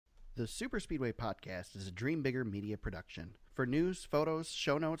The Super Speedway Podcast is a Dream Bigger media production. For news, photos,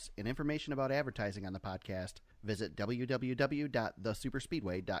 show notes, and information about advertising on the podcast, visit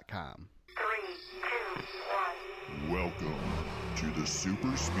www.thesuperspeedway.com. 3, 2, 1. Welcome to the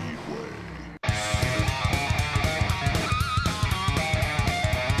Super Speedway.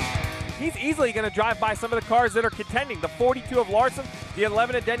 He's easily going to drive by some of the cars that are contending. The 42 of Larson, the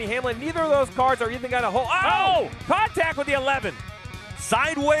 11 of Denny Hamlin. Neither of those cars are even going to hold. Oh! Contact with the 11.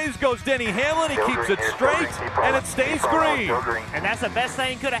 Sideways goes Denny Hamlin. He keeps it straight, and it stays green. And that's the best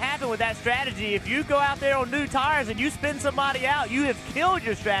thing could have happened with that strategy. If you go out there on new tires and you spin somebody out, you have killed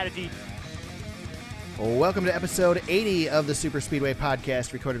your strategy. Welcome to episode 80 of the Super Speedway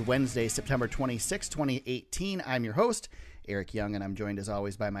Podcast, recorded Wednesday, September 26, 2018. I'm your host, Eric Young, and I'm joined as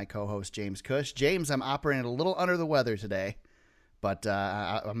always by my co-host, James Cush. James, I'm operating a little under the weather today, but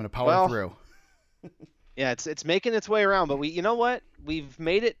I'm going to power through. Yeah, it's making its way around, but you know what? We've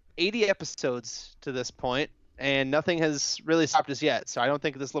made it 80 episodes to this point, and nothing has really stopped us yet. So I don't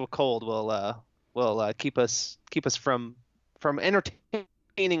think this little cold will keep us from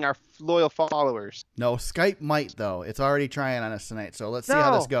entertaining our loyal followers. No, Skype might though. It's already trying on us tonight, so let's see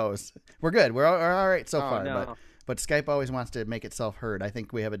how this goes. We're good. We're all right so far, no. but Skype always wants to make itself heard. I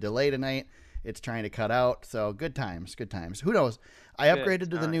think we have a delay tonight. It's trying to cut out, so good times. Who knows? I upgraded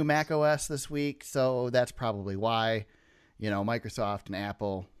to the new Mac OS this week, so that's probably why. Microsoft and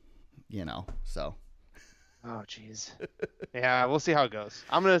Apple, so. Oh, jeez. Yeah, we'll see how it goes.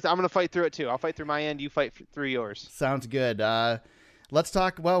 I'm gonna fight through it too. I'll fight through my end. You fight through yours. Sounds good. Let's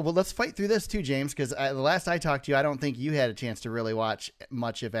talk. Well, let's fight through this too, James, because the last I talked to you, I don't think you had a chance to really watch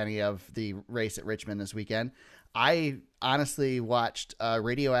much, if any, of the race at Richmond this weekend. I honestly watched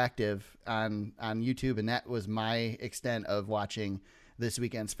Radioactive on YouTube, and that was my extent of watching this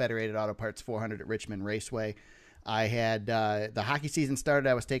weekend's Federated Auto Parts 400 at Richmond Raceway. I had the hockey season started.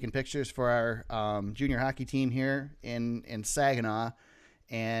 I was taking pictures for our junior hockey team here in Saginaw,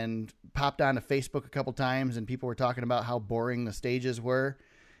 and popped onto Facebook a couple times, and people were talking about how boring the stages were.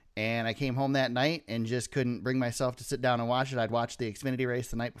 And I came home that night and just couldn't bring myself to sit down and watch it. I'd watched the Xfinity race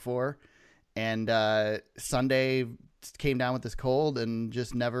the night before, and Sunday came down with this cold and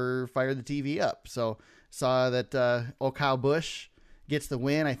just never fired the TV up. So saw that old Kyle Busch gets the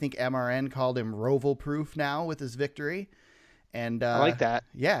win. I think MRN called him Roval proof now with his victory. And I like that.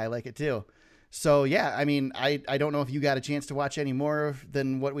 Yeah, I like it too. So yeah, I mean, I don't know if you got a chance to watch any more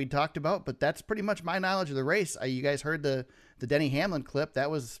than what we talked about, but that's pretty much my knowledge of the race. You guys heard the Denny Hamlin clip. That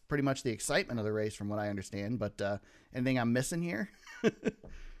was pretty much the excitement of the race from what I understand, but anything I'm missing here?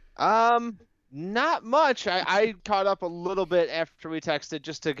 Not much. I caught up a little bit after we texted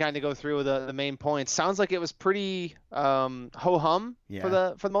just to kind of go through the main points. Sounds like it was pretty ho-hum for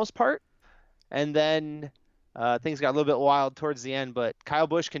the most part. And then things got a little bit wild towards the end, but Kyle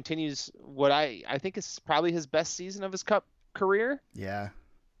Busch continues what I think is probably his best season of his Cup career. Yeah.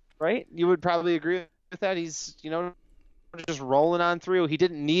 Right? You would probably agree with that. He's, just rolling on through. He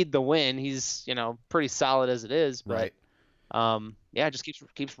didn't need the win. He's, pretty solid as it is, but right. Just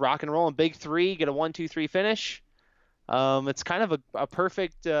keeps rock and rolling. Big three, get a 1-2-3 finish. It's kind of a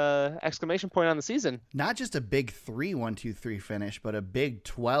perfect exclamation point on the season. Not just a big 3 1-2-3 finish, but a big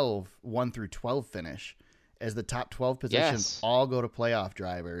 12 1-12 finish, as the top 12 positions all go to playoff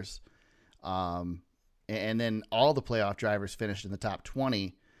drivers. And then all the playoff drivers finished in the top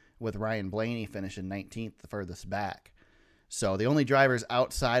 20, with Ryan Blaney finishing 19th, the furthest back. So the only drivers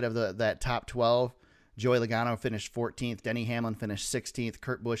outside of that top 12, Joey Logano finished 14th, Denny Hamlin finished 16th,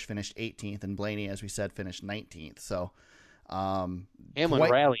 Kurt Busch finished 18th, and Blaney, as we said, finished 19th. So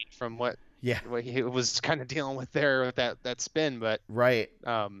Hamlin rallied from what he was kind of dealing with there with that spin, but right.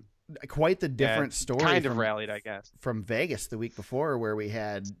 Quite the different story. Kind of rallied, I guess, from Vegas the week before, where we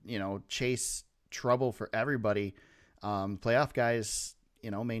had chase trouble for everybody. Playoff guys,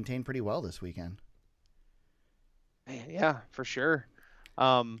 maintained pretty well this weekend. Yeah, for sure.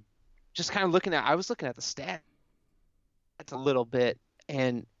 Just kind of I was looking at the stats a little bit,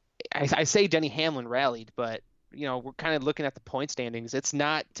 and I say Denny Hamlin rallied, but we're kind of looking at the point standings. It's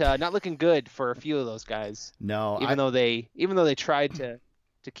not looking good for a few of those guys. No, even though they tried to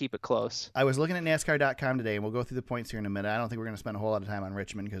keep it close. I was looking at NASCAR.com today, and we'll go through the points here in a minute. I don't think we're going to spend a whole lot of time on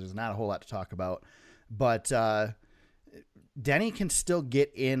Richmond because there's not a whole lot to talk about, but Denny can still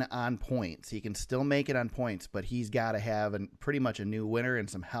get in on points. He can still make it on points, but he's got to have pretty much a new winner and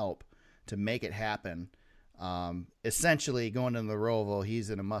some help to make it happen. Essentially, going into the Roval, he's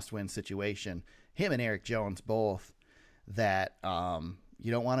in a must-win situation. Him and Eric Jones both that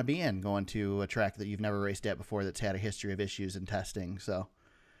you don't want to be in, going to a track that you've never raced at before that's had a history of issues and testing. So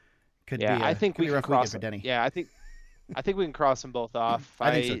could be a rough weekend for Denny. Yeah, I think I think we can cross them both off.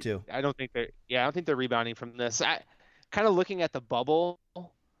 I think so too. I don't think they're rebounding from this. I kind of looking at the bubble.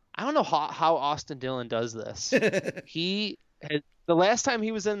 I don't know how Austin Dillon does this. The last time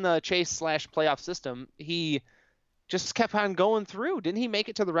he was in the chase/playoff system, he just kept on going through. Didn't he make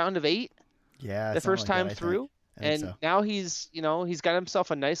it to the round of 8? Yeah, the first time through. I think And so. now he's got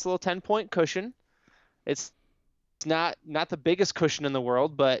himself a nice little 10-point cushion. It's not the biggest cushion in the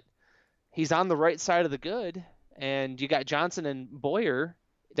world, but he's on the right side of the good. And you got Johnson and Boyer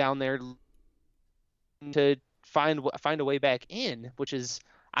down there to find a way back in, which is,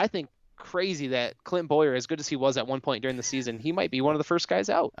 I think, crazy that Clint Boyer, as good as he was at one point during the season, he might be one of the first guys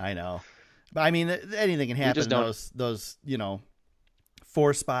out. I know. But I mean, anything can happen in those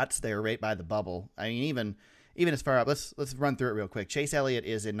 4 spots there right by the bubble. I mean, even as far up, let's run through it real quick. Chase Elliott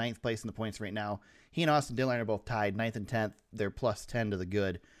is in 9th place in the points right now. He and Austin Dillon are both tied, 9th and 10th. They're plus 10 to the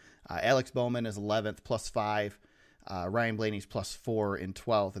good. Alex Bowman is 11th, plus 5. Ryan Blaney's plus 4 in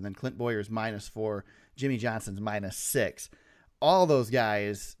 12th. And then Clint Boyer's minus 4. Jimmy Johnson's minus 6. All those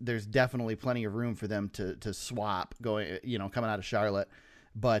guys, there's definitely plenty of room for them to swap going, coming out of Charlotte.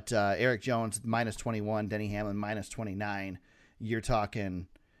 But Eric Jones, minus 21. Denny Hamlin, minus 29. You're talking,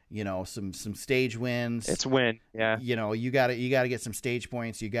 some stage wins. It's win, yeah. You got to get some stage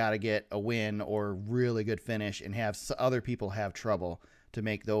points. You got to get a win or really good finish, and have other people have trouble to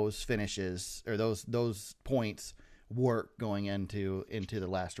make those finishes or those points work going into the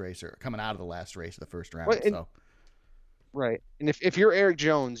last race or coming out of the last race of the first round. Right. And if you're Eric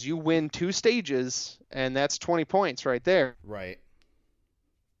Jones, you win 2 stages, and that's 20 points right there. Right.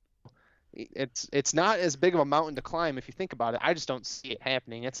 It's not as big of a mountain to climb if you think about it. I just don't see it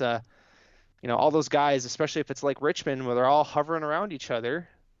happening. It's all those guys, especially if it's like Richmond, where they're all hovering around each other,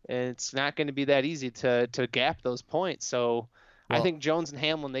 and it's not going to be that easy to gap those points. So I think Jones and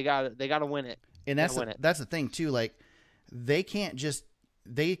Hamlin, they got to win it. And that's the thing too. Like they can't just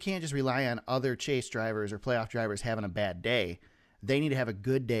rely on other chase drivers or playoff drivers having a bad day. They need to have a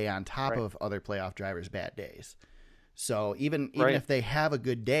good day on top of other playoff drivers' bad days. So even if they have a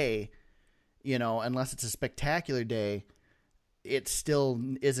good day, unless it's a spectacular day, it still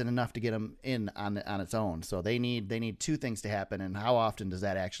isn't enough to get them in on its own. So they need 2 things to happen. And how often does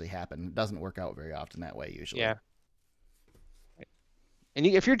that actually happen? It doesn't work out very often that way usually. Yeah. And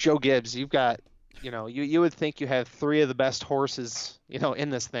if you're Joe Gibbs, you've got, you would think you have 3 of the best horses, in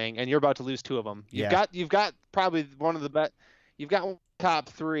this thing, and you're about to lose 2 of them. You've got probably one of the best. You've got top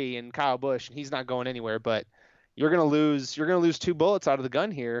 3 in Kyle Busch, and he's not going anywhere. But you're gonna lose 2 bullets out of the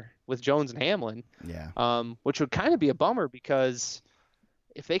gun here with Jones and Hamlin. Yeah. Which would kind of be a bummer because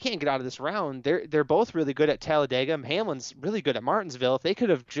if they can't get out of this round, they're both really good at Talladega. Hamlin's really good at Martinsville. If they could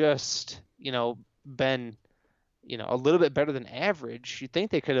have just been a little bit better than average, you'd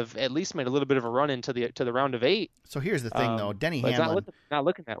think they could have at least made a little bit of a run into the round of 8. So here's the thing, though. Denny Hamlin, it's not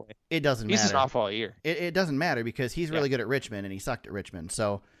looking that way. It doesn't matter. He's just off all year. It doesn't matter because he's really good at Richmond, and he sucked at Richmond.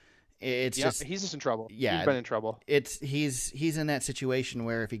 So it's he's just in trouble. Yeah, he's been in trouble. He's in that situation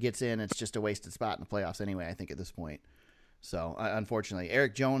where if he gets in, it's just a wasted spot in the playoffs anyway. I think at this point. So unfortunately,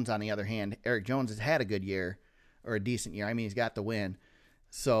 Eric Jones, on the other hand, Eric Jones has had a good year or a decent year. I mean, he's got the win.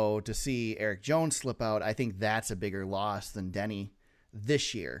 So to see Eric Jones slip out, I think that's a bigger loss than Denny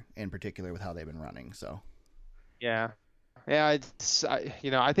this year, in particular with how they've been running. So, yeah. It's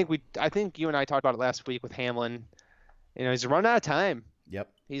I think you and I talked about it last week with Hamlin. He's run out of time. Yep.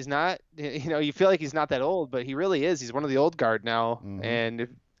 He's not. You feel like he's not that old, but he really is. He's one of the old guard now, and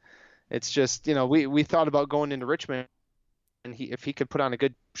it's just we thought about going into Richmond, and if he could put on a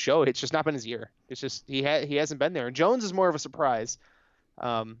good show, it's just not been his year. It's just he hasn't been there. And Jones is more of a surprise.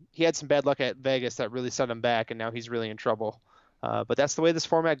 He had some bad luck at Vegas that really set him back, and now he's really in trouble. But that's the way this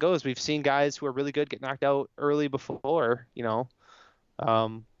format goes. We've seen guys who are really good get knocked out early before.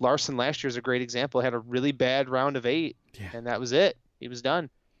 Larson last year is a great example. Had a really bad round of 8, and that was it. He was done.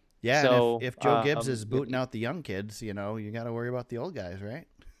 Yeah, so, and if Joe Gibbs is booting out the young kids, you got to worry about the old guys, right?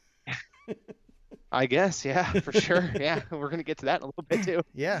 I guess, yeah, for sure. Yeah, we're gonna get to that in a little bit too.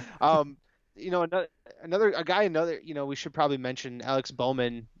 Yeah. Another guy, we should probably mention Alex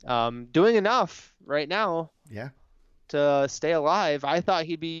Bowman, doing enough right now. Yeah. To stay alive. I thought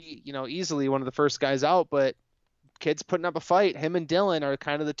he'd be, easily one of the first guys out, but kid's putting up a fight. Him and Dillon are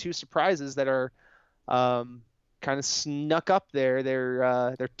kind of the 2 surprises that are, kind of snuck up there.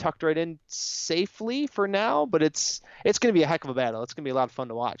 They're tucked right in safely for now, but it's going to be a heck of a battle. It's going to be a lot of fun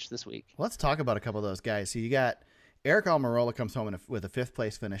to watch this week. Let's talk about a couple of those guys. So you got Eric Almirola comes home with a 5th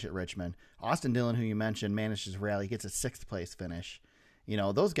place finish at Richmond. Austin Dillon, who you mentioned, manages to rally, gets a 6th place finish.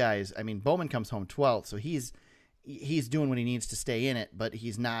 Those guys, I mean, Bowman comes home 12th, so he's he's doing what he needs to stay in it, but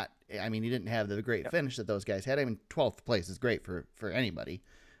he's not. I mean, he didn't have the great finish that those guys had. I mean, 12th place is great for anybody,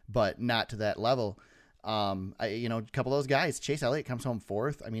 but not to that level. A couple of those guys, Chase Elliott comes home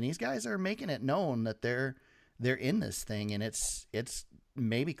 4th. I mean, these guys are making it known that they're in this thing, and it's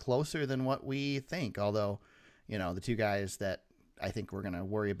maybe closer than what we think. Although, the two guys that I think we're going to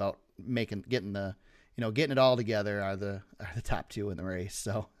worry about getting it all together are the top two in the race.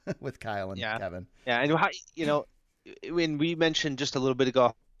 So with Kyle and Kevin. Yeah. And when we mentioned just a little bit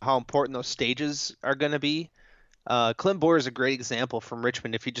ago how important those stages are going to be, Clint Boyer is a great example from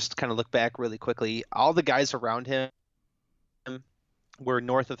Richmond. If you just kind of look back really quickly, all the guys around him were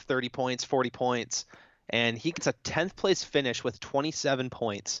north of 30 points, 40 points, and he gets a 10th place finish with 27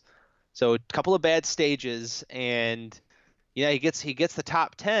 points. So a couple of bad stages, and he gets the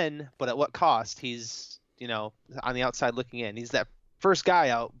top 10, but at what cost? He's on the outside looking in. He's that first guy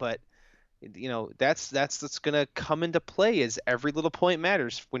out, but that's going to come into play, as every little point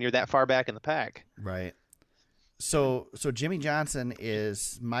matters when you're that far back in the pack. Right. So Jimmy Johnson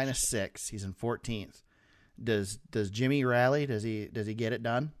is -6. He's in 14th. Does Jimmy rally? Does he get it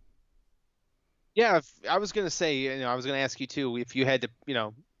done? Yeah, I was going to say, I was going to ask you too, if you had to,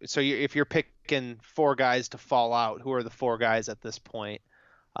 if you're picking 4 guys to fall out, who are the 4 guys at this point?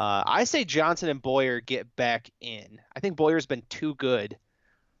 I say Johnson and Boyer get back in. I think Boyer's been too good.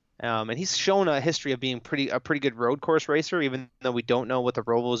 And he's shown a history of being a pretty good road course racer, even though we don't know what the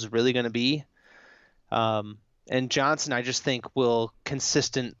Roval is really going to be. And Johnson, I just think, will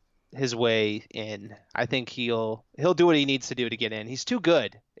consistent his way in. I think he'll do what he needs to do to get in. He's too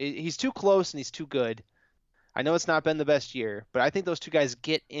good. He's too close, and he's too good. I know it's not been the best year, but I think those 2 guys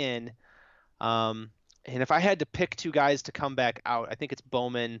get in. And if I had to pick 2 guys to come back out, I think it's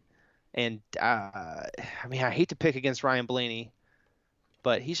Bowman and I hate to pick against Ryan Blaney,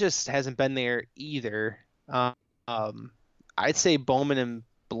 but he just hasn't been there either. I'd say Bowman and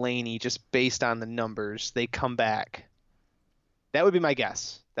Blaney, just based on the numbers, they come back. That would be my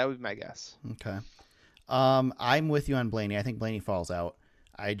guess. Okay. I'm with you on Blaney. I think Blaney falls out.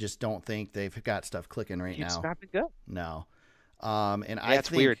 I just don't think they've got stuff clicking right now. It's not been good. No.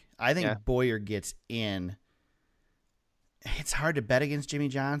 It's weird. I think Boyer gets in. It's hard to bet against Jimmy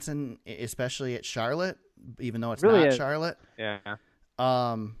Johnson, especially at Charlotte, even though it's really not Charlotte. Yeah.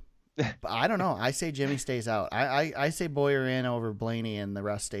 But I don't know. I say Jimmy stays out. I say Boyer in over Blaney, and the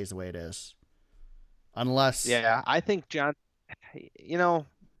rest stays the way it is. Unless. Yeah, I think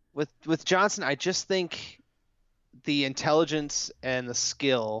with Johnson, I just think the intelligence and the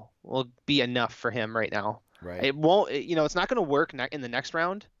skill will be enough for him right now. Right. It won't. It's not going to work in the next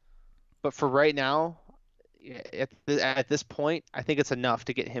round, but for right now, at this point, I think it's enough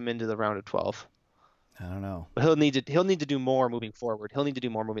to get him into the round of 12. I don't know. But he'll need to do more moving forward. He'll need to do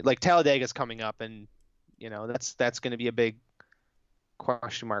more moving. Like Talladega's coming up, and that's going to be a big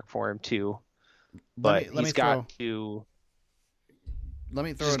question mark for him too. But let me throw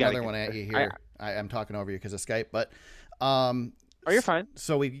another one at you here. I'm talking over you because of Skype, but you're fine.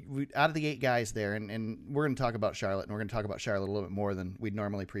 So we out of the 8 guys there, and we're going to talk about Charlotte, and we're going to talk about Charlotte a little bit more than we'd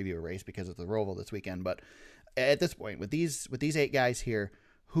normally preview a race because of the Roval this weekend. But at this point, with these 8 guys here,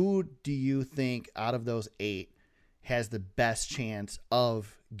 who do you think out of those 8 has the best chance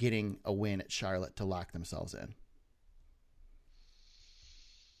of getting a win at Charlotte to lock themselves in?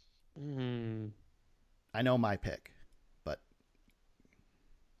 I know my pick, but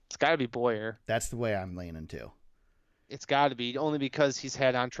it's got to be Boyer. That's the way I'm leaning too. It's got to be, only because he's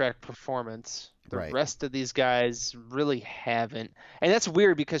had on-track performance. The rest of these guys really haven't. And that's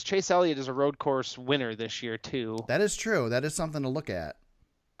weird because Chase Elliott is a road course winner this year too. That is true. That is something to look at.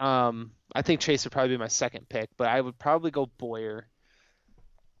 I think Chase would probably be my second pick, but I would probably go Boyer.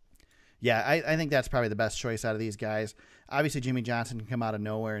 Yeah, I think that's probably the best choice out of these guys. Obviously, Jimmy Johnson can come out of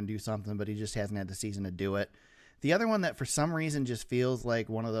nowhere and do something, but he just hasn't had the season to do it. The other one that for some reason just feels like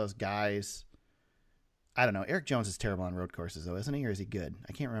one of those guys, I don't know. Eric Jones is terrible on road courses, though, isn't he? Or is he good?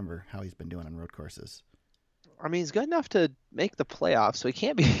 I can't remember how he's been doing on road courses. I mean, he's good enough to make the playoffs, so he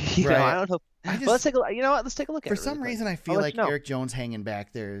can't be. I don't know. Let's take a. Let's take a look at it. For some reason, I feel like Eric Jones hanging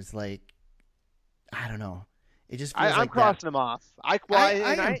back there is like, I don't know. It just feels I'm crossing him off. I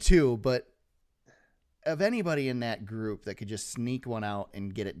am too, but of anybody in that group that could just sneak one out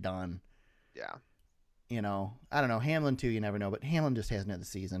and get it done. Yeah. I don't know. Hamlin too, you never know, but Hamlin just hasn't had the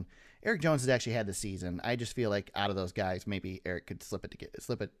season. Eric Jones has actually had the season. I just feel like out of those guys, maybe Eric could slip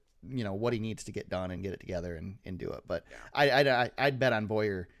it, what he needs to get done and get it together and do it. But yeah. I'd bet on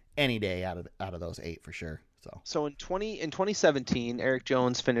Boyer any day out of those 8 for sure. So in 2017, Eric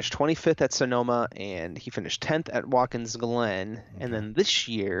Jones finished 25th at Sonoma, and he finished 10th at Watkins Glen. Okay. And then this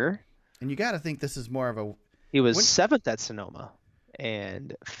year, and you got to think this is more of a He was 7th at Sonoma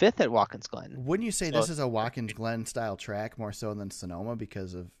and 5th at Watkins Glen. Wouldn't you say this is a Watkins Glen style track more so than Sonoma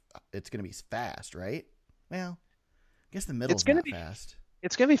because of it's going to be fast, right? Well, I guess the middle's not fast.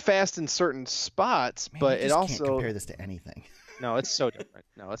 It's going to be fast in certain spots, Man, but you it just also can't compare this to anything. No, it's so different.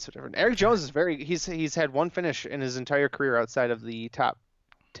 No, it's so different. Eric Jones is he's had one finish in his entire career outside of the top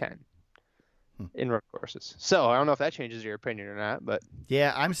 10 in road courses. So I don't know if that changes your opinion or not, but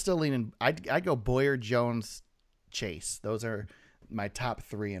yeah, I'm still leaning. I'd go Boyer, Jones, Chase. Those are my top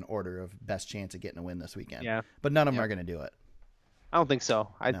 3 in order of best chance of getting a win this weekend. Yeah, but none of them are going to do it. I don't think so.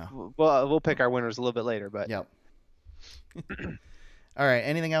 No. We'll pick our winners a little bit later, but yep. All right.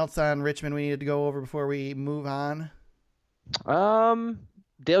 Anything else on Richmond we needed to go over before we move on?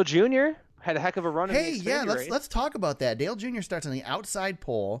 Dale Jr. had a heck of a run. Hey, in the yeah, race. let's talk about that. Dale Jr. starts on the outside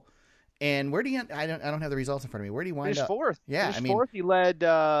pole, and where do you? I don't have the results in front of me. Where do you wind Finished up? 4th. Yeah, Finished 4th. He led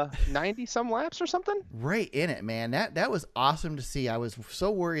 90 some laps or something. Right in it, man. That was awesome to see. I was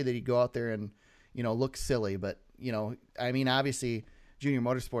so worried that he'd go out there and look silly, but I mean, obviously, Junior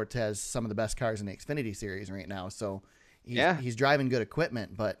Motorsports has some of the best cars in the Xfinity series right now, so he's driving good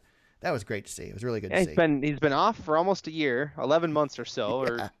equipment, but. That was great to see. It was really good to see. He's been off for almost a year, 11 months or so,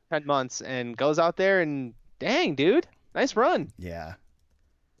 or 10 months, and goes out there and dang, dude, nice run. Yeah.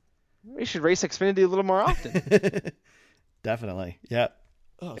 We should race Xfinity a little more often. Definitely. Yeah.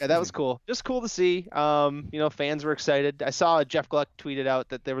 Oh, yeah, that was cool. Just cool to see. Fans were excited. I saw Jeff Gluck tweeted out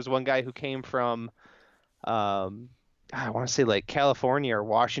that there was one guy who came from, I want to say like California or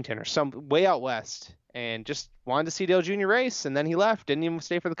Washington or some way out west, and just wanted to see Dale Jr. race, and then he left. Didn't even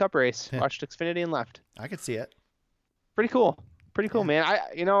stay for the Cup race. Watched Xfinity and left. I could see it. Pretty cool, man.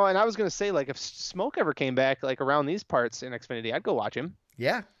 And I was gonna say, like, if Smoke ever came back like around these parts in Xfinity, I'd go watch him.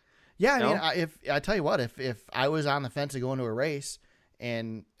 Yeah. I mean, if I tell you what, if I was on the fence of going to a race,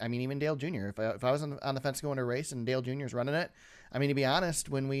 and I mean even Dale Jr. If I was on the fence going to a race and Dale Jr. is running it, I mean, to be honest,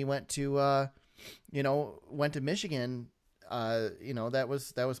 when we went to Michigan. That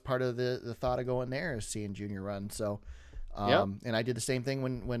was part of the thought of going there is seeing Junior run. So, and I did the same thing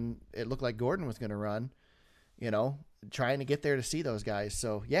when it looked like Gordon was going to run, trying to get there to see those guys.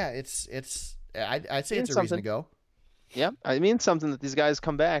 So yeah, I'd say it's a reason to go. Yeah. I mean, something that these guys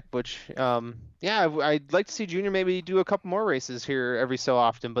come back, which, I'd like to see Junior maybe do a couple more races here every so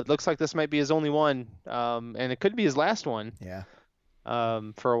often, but looks like this might be his only one. And it could be his last one. Yeah.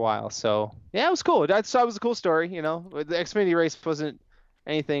 For a while. So yeah, it was cool. I thought it was a cool story. The Xfinity race wasn't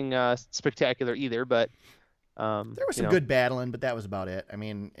anything spectacular either, but there was some good battling, but that was about it. I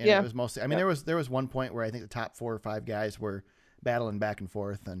mean, it was mostly. I mean, there was one point where I think the top 4 or 5 guys were battling back and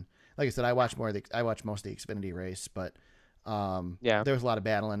forth, and like I said, I watched most of the Xfinity race, but there was a lot of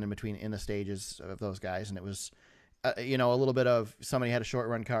battling in the stages of those guys, and it was. A little bit of somebody had a short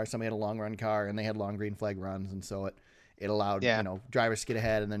run car, somebody had a long run car, and they had long green flag runs, and so it allowed drivers to get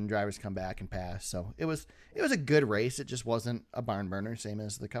ahead and then drivers come back and pass. So it was a good race. It just wasn't a barn burner, same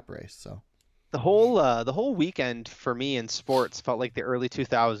as the Cup race. So the whole weekend for me in sports felt like the early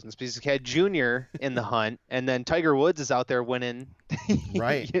 2000s because you had Junior in the hunt, and then Tiger Woods is out there winning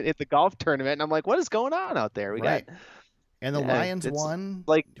right at the golf tournament, and I'm like, what is going on out there? And the Lions won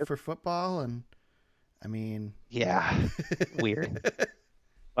like for football, and I mean weird.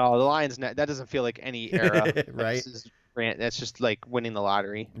 Well, the Lions, that doesn't feel like any era. Right. That's just like winning the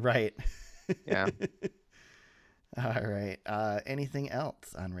lottery. Right. Yeah. All right. Anything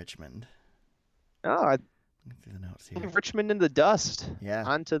else on Richmond? Oh, through the notes here. Richmond in the dust. Yeah.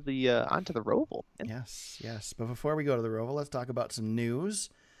 Onto the Roval. Yes. But before we go to the Roval, let's talk about some news.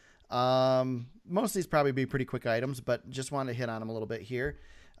 Most of these probably be pretty quick items, but just wanted to hit on them a little bit here.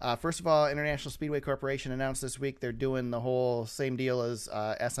 First of all, International Speedway Corporation announced this week they're doing the whole same deal as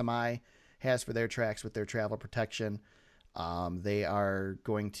SMI has for their tracks with their travel protection. They are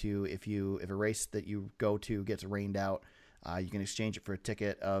going to, if a race that you go to gets rained out, you can exchange it for a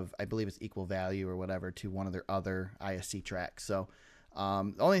ticket of, I believe it's equal value or whatever, to one of their other ISC tracks. So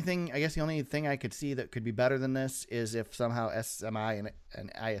the only thing I could see that could be better than this is if somehow SMI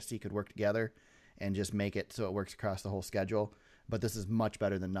and ISC could work together and just make it so it works across the whole schedule. But this is much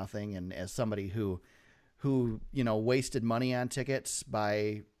better than nothing. And as somebody who wasted money on tickets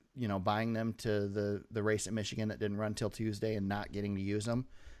by buying them to the race at Michigan that didn't run till Tuesday and not getting to use them,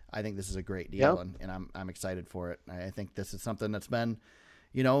 I think this is a great deal, and I'm excited for it. I think this is something that's been,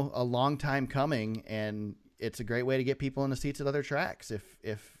 a long time coming, and it's a great way to get people in the seats at other tracks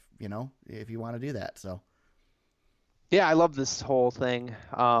if you want to do that. So, yeah, I love this whole thing.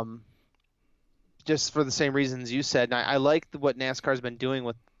 Just for the same reasons you said, and I like what NASCAR's been doing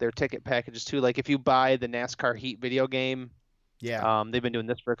with their ticket packages too. Like if you buy the NASCAR Heat video game Yeah. They've been doing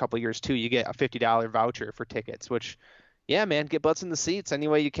this for a couple of years too. You get a $50 voucher for tickets, which, yeah, man, get butts in the seats any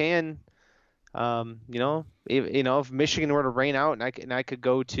way you can. If Michigan were to rain out and I could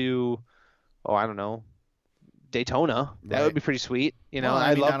go to, I don't know, Daytona, that would be pretty sweet. Well,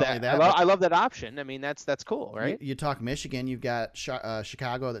 I love not only that. I love that option. I mean, that's cool, right? You talk Michigan, you've got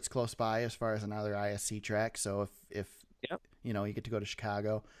Chicago that's close by as far as another ISC track. So if you get to go to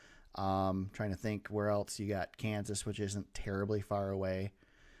Chicago. Trying to think where else. You got Kansas, which isn't terribly far away.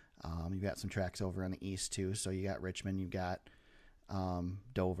 You've got some tracks over on the east too. So you got Richmond, you've got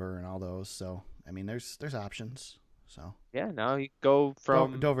Dover and all those. So I mean, there's options. So yeah, now you go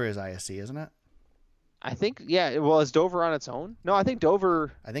from Dover is ISC, isn't it? I think, yeah. Well, is Dover on its own? No, I think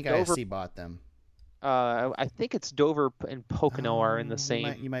Dover. I think ISC bought them. I think it's Dover and Pocono are in the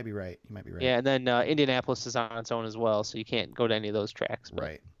same. You might be right. Yeah, and then Indianapolis is on its own as well, so you can't go to any of those tracks.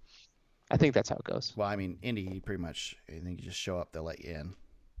 Right. I think that's how it goes. Well, I mean, Indy, pretty much, I think you just show up, they'll let you in.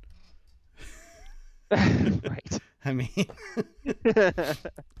 Right. I mean,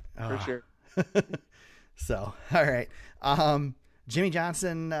 for sure. So, all right. Jimmy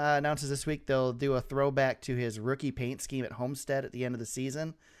Johnson announces this week they'll do a throwback to his rookie paint scheme at Homestead at the end of the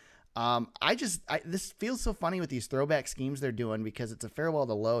season. This feels so funny with these throwback schemes they're doing because it's a farewell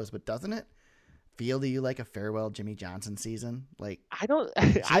to Lowe's, but doesn't it feel to you like a farewell Jimmy Johnson season? Like, I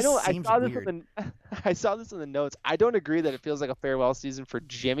saw this in the notes. I don't agree that it feels like a farewell season for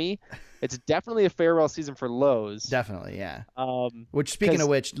Jimmy. It's definitely a farewell season for Lowe's. Definitely, yeah. Which, speaking of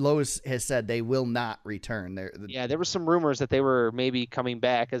which, Lowe's has said they will not return. There were some rumors that they were maybe coming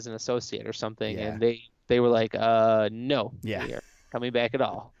back as an associate or something, yeah. and they were like, no, yeah, we are coming back at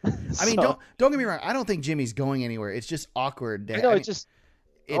all. I mean, don't get me wrong. I don't think Jimmy's going anywhere. It's just awkward. It's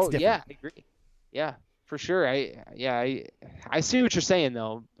different. Yeah, I agree. Yeah, for sure. I see what you're saying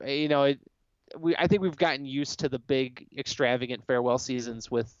though. I think we've gotten used to the big extravagant farewell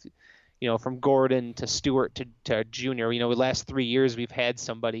seasons with, from Gordon to Stewart to Junior. The last 3 years we've had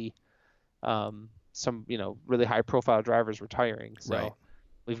somebody, some really high profile drivers retiring. So right.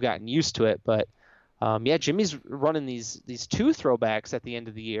 We've gotten used to it. But Jimmy's running these two throwbacks at the end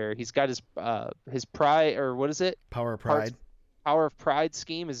of the year. He's got his pride, or what is it? Power of Pride. Power of Pride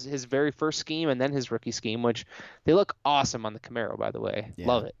scheme is his very first scheme, and then his rookie scheme, which they look awesome on the Camaro, by the way. Yeah.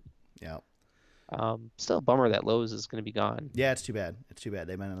 Love it. Yeah. Still a bummer that Lowe's is going to be gone. Yeah, it's too bad.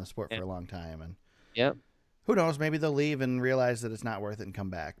 They've been in the sport for a long time, and yep. Who knows? Maybe they'll leave and realize that it's not worth it and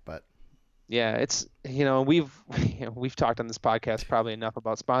come back. But yeah, it's we've talked on this podcast probably enough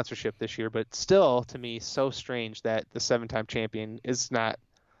about sponsorship this year, but still, to me, so strange that the 7-time champion is not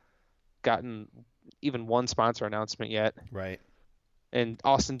gotten even one sponsor announcement yet. Right. And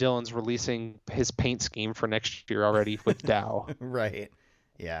Austin Dillon's releasing his paint scheme for next year already with Dow. Right.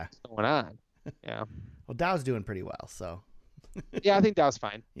 Yeah. What's going on? Yeah. Well, Dow's doing pretty well, so. Yeah, I think Dow's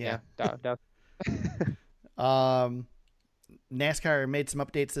fine. Yeah. Dow. NASCAR made some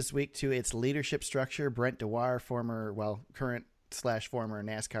updates this week to its leadership structure. Brent Dewar, current/former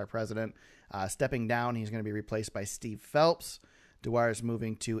NASCAR president, stepping down. He's going to be replaced by Steve Phelps. Dewar is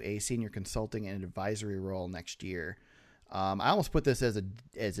moving to a senior consulting and advisory role next year. I almost put this as a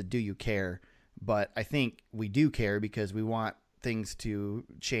do you care, but I think we do care because we want things to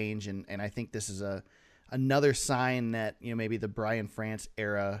change, and I think this is another sign that maybe the Brian France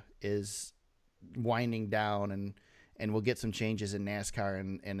era is winding down, and we'll get some changes in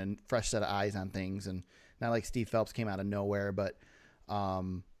NASCAR and a fresh set of eyes on things, and not like Steve Phelps came out of nowhere, but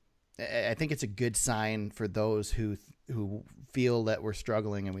I think it's a good sign for those who feel that we're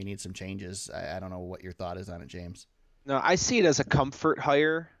struggling and we need some changes. I don't know what your thought is on it, James. No, I see it as a comfort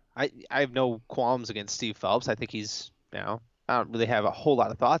hire. I have no qualms against Steve Phelps. I think he's, I don't really have a whole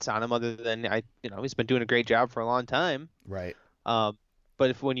lot of thoughts on him other than he's been doing a great job for a long time. Right.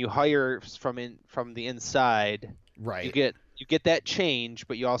 But when you hire from the inside, right, you get that change,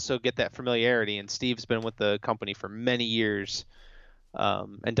 but you also get that familiarity. And Steve's been with the company for many years,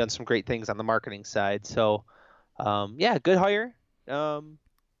 and done some great things on the marketing side. So, good hire.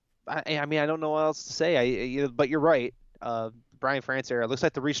 I mean, I don't know what else to say. But you're right. Brian France era, looks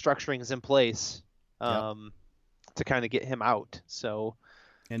like the restructuring is in place to kind of get him out. So,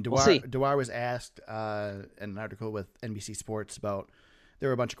 and we'll Dewar was asked in an article with NBC Sports about. There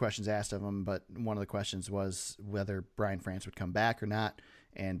were a bunch of questions asked of him, but one of the questions was whether Brian France would come back or not.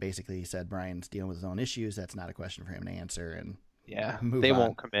 And basically, he said Brian's dealing with his own issues. That's not a question for him to answer. And they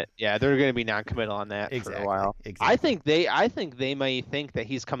won't commit. Yeah, they're going to be non-committal on that for a while. Exactly. I think they may think that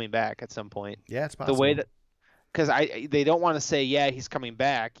he's coming back at some point. Yeah, it's possible. The way that, because they don't want to say he's coming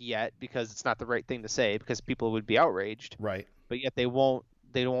back yet because it's not the right thing to say because people would be outraged. Right. But yet they won't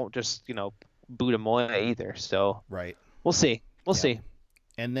just boot him away either. So right. We'll see. We'll see.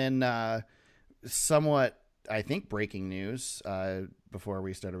 And then somewhat, I think, breaking news before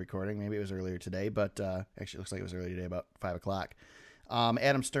we started recording. Maybe it was earlier today, but actually it looks like it was earlier today, about 5 o'clock.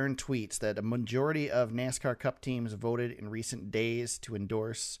 Adam Stern tweets that a majority of NASCAR Cup teams voted in recent days to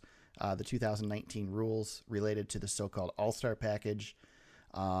endorse the 2019 rules related to the so-called All-Star package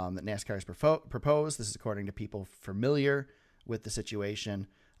that NASCAR has proposed. This is according to people familiar with the situation.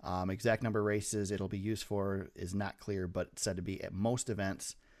 Exact number of races it'll be used for is not clear, but said to be at most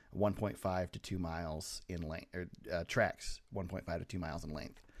events 1.5 to 2 miles in length, or tracks 1.5 to 2 miles in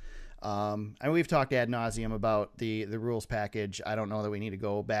length. And we've talked ad nauseum about the rules package. I don't know that we need to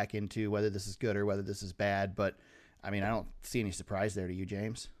go back into whether this is good or whether this is bad, but I mean, I don't see any surprise there to you,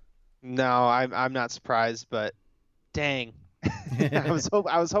 James. No, I'm not surprised, but dang. I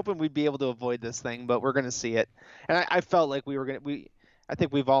was hoping we'd be able to avoid this thing, but we're going to see it. And I felt like I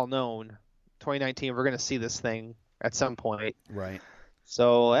think we've all known 2019 we're going to see this thing at some point. Right.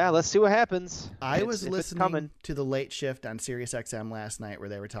 So, yeah, let's see what happens. I was listening to the Late Shift on Sirius XM last night where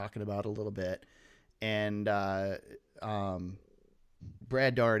they were talking about it a little bit, and Brad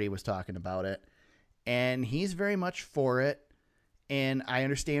Daugherty was talking about it, and he's very much for it. And I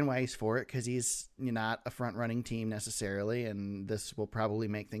understand why he's for it, because he's not a front-running team necessarily, and this will probably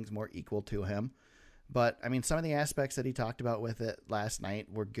make things more equal to him. But, I mean, some of the aspects that he talked about with it last night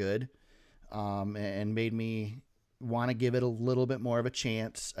were good, and made me want to give it a little bit more of a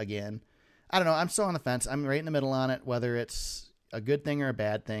chance again. I don't know. I'm still on the fence. I'm right in the middle on it, whether it's a good thing or a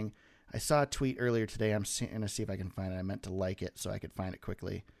bad thing. I saw a tweet earlier today. I'm going to see if I can find it. I meant to like it so I could find it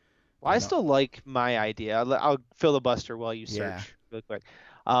quickly. Well, I still like my idea. I'll filibuster while you search. Yeah. Real quick.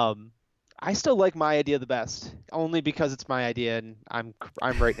 I still like my idea the best, only because it's my idea and I'm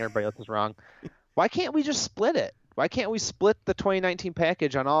right and everybody else is wrong. Why can't we just split it? Why can't we split the 2019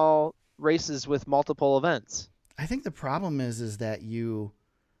 package on all races with multiple events? I think the problem is that you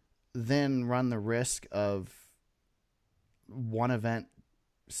then run the risk of one event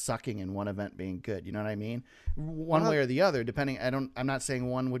sucking and one event being good. You know what I mean? One way or the other, depending. I'm not saying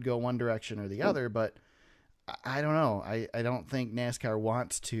one would go one direction or the other, but I don't know. I don't think NASCAR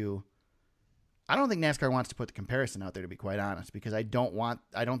wants to. I don't think NASCAR wants to put the comparison out there, to be quite honest, because I don't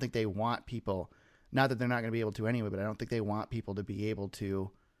think they want people. Not that they're not going to be able to anyway, but I don't think they want people to be able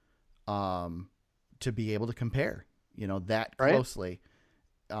to compare, that closely,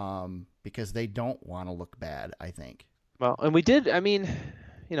 because they don't want to look bad, I think. Well, and we did. I mean,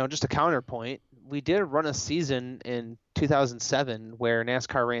 just a counterpoint. We did run a season in 2007 where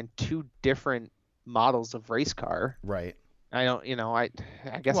NASCAR ran two different models of race car. Right. I don't, I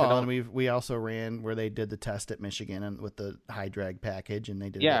guess well, I don't. And we also ran where they did the test at Michigan and with the high drag package, and they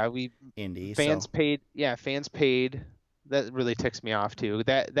did Indy. Fans paid. Yeah, fans paid. That really ticks me off too.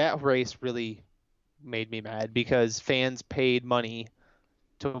 That race really made me mad because fans paid money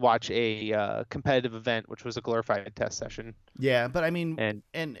to watch a competitive event, which was a glorified test session. Yeah, but I mean,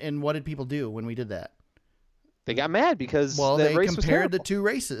 and what did people do when we did that? They got mad because they compared the two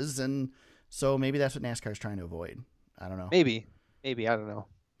races, and so maybe that's what NASCAR is trying to avoid. I don't know. Maybe I don't know.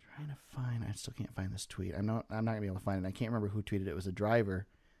 Trying to find. I still can't find this tweet. I'm not gonna be able to find it. I can't remember who tweeted it. It was a driver,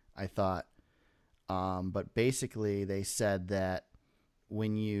 I thought. But basically they said that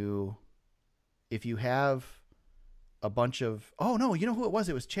if you have a bunch of, oh no, you know who it was?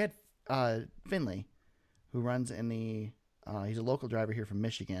 It was Chad Finley, who runs in the. He's a local driver here from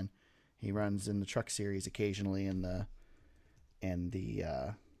Michigan. He runs in the truck series occasionally and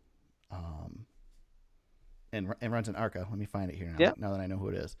runs in ARCA. Let me find it here now that I know who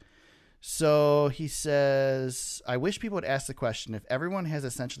it is. So he says, I wish people would ask the question, if everyone has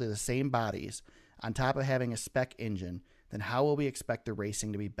essentially the same bodies on top of having a spec engine, then how will we expect the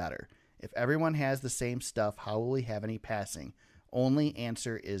racing to be better? If everyone has the same stuff, how will we have any passing? Only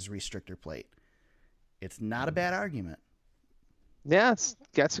answer is restrictor plate. It's not a bad argument. Yeah,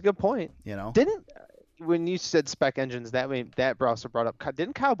 that's a good point. When you said spec engines, that also brought up.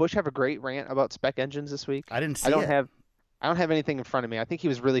 Didn't Kyle Busch have a great rant about spec engines this week? I didn't see it. I don't have anything in front of me. I think he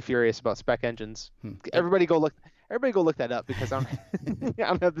was really furious about spec engines. Everybody go look that up because I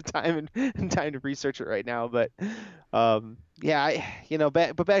don't have the time and time to research it right now. But back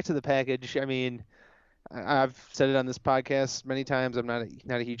to the package. I mean, I've said it on this podcast many times. I'm not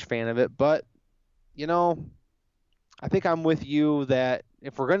a huge fan of it, but I think I'm with you that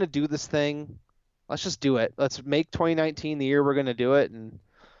if we're gonna do this thing, let's just do it. Let's make 2019 the year we're going to do it. And,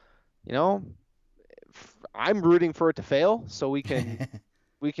 I'm rooting for it to fail so we can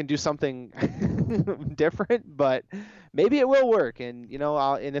do something different, but maybe it will work. And,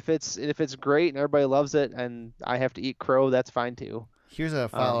 and if it's great and everybody loves it and I have to eat crow, that's fine too. Here's a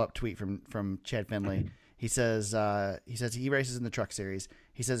follow-up tweet from Chad Finley. He says he races in the truck series.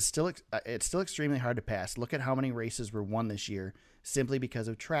 He says it's still extremely hard to pass. Look at how many races were won this year simply because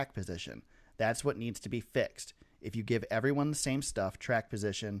of track position. That's what needs to be fixed. If you give everyone the same stuff, track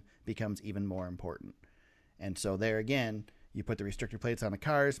position becomes even more important. And so there again, you put the restrictor plates on the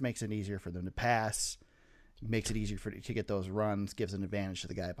cars, makes it easier for them to pass, makes it easier to get those runs, gives an advantage to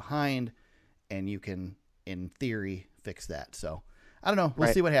the guy behind, and you can, in theory, fix that. So I don't know.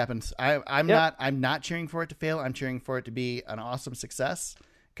 We'll see what happens. I'm not cheering for it to fail. I'm cheering for it to be an awesome success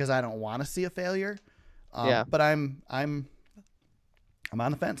because I don't want to see a failure. But I'm on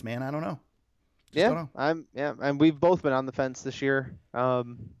the fence, man. I don't know. Don't know. And we've both been on the fence this year.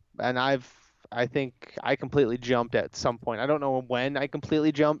 And I think I completely jumped at some point. I don't know when I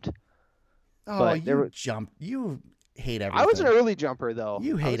completely jumped. Oh, but you jumped. You hate everything. I was an early jumper, though.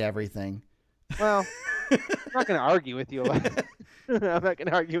 You hate everything. Well, I'm not going to argue with you. I'm not going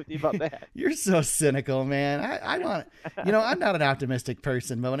to argue with you about that. You're so cynical, man. I want, I'm not an optimistic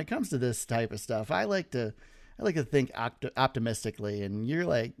person, but when it comes to this type of stuff, I like to think optimistically, and you're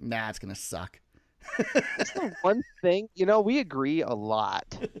like, nah, it's going to suck. That's the one thing, we agree a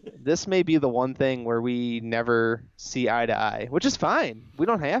lot. This may be the one thing where we never see eye to eye, which is fine. We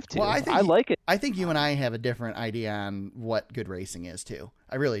don't have to. Well, I like it. I think you and I have a different idea on what good racing is too.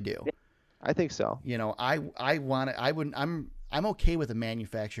 I really do. I think so. I'm okay with a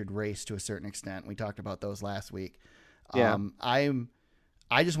manufactured race to a certain extent. We talked about those last week. Yeah.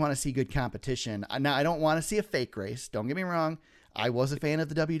 I just want to see good competition. Now, I don't want to see a fake race. Don't get me wrong. I was a fan of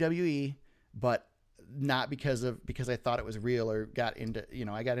the WWE, but not because I thought it was real or got into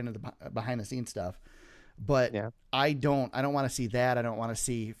the behind the scenes stuff. But I don't want to see that. I don't want to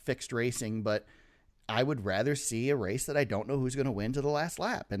see fixed racing, but I would rather see a race that I don't know who's going to win to the last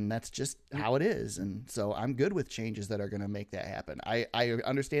lap, and that's just how it is. And so I'm good with changes that are going to make that happen. I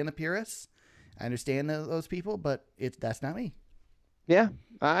understand the purists. I understand those people, but that's not me. Yeah,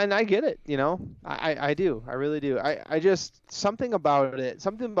 and I get it. I do. I really do. I just, something about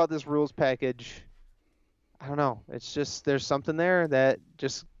this rules package, I don't know. It's just, there's something there that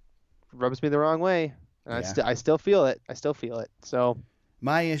just rubs me the wrong way. And I still feel it. So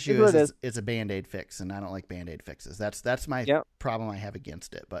my issue is it's a Band-Aid fix, and I don't like Band-Aid fixes. That's my problem I have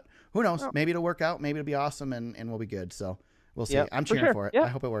against it. But who knows? Maybe it'll work out. Maybe it'll be awesome, and we'll be good. So we'll see. I'm cheering for it. I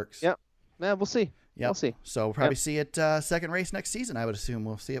hope it works. Yep. Yeah, we'll see. Yep. We'll see. So we'll probably see it second race next season. I would assume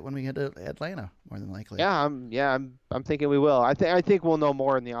we'll see it when we get to Atlanta, more than likely. Yeah, I'm thinking we will. I think we'll know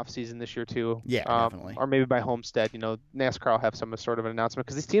more in the off season this year too. Yeah, definitely. Or maybe by Homestead. NASCAR will have some sort of an announcement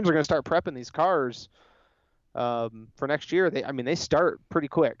because these teams are going to start prepping these cars for next year. They start pretty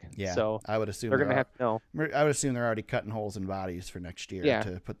quick. Yeah. So I would assume they're going to have to know. I would assume they're already cutting holes in bodies for next year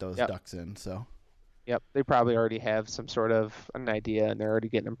to put those ducts in. So. Yep, they probably already have some sort of an idea, and they're already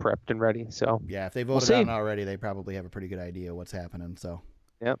getting them prepped and ready. So yeah, if they voted on already, they probably have a pretty good idea what's happening. So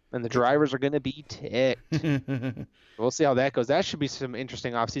yep, and the drivers are going to be ticked. We'll see how that goes. That should be some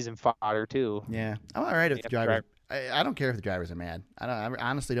interesting off-season fodder too. Yeah, I'm all right if the drivers. I don't care if the drivers are mad. I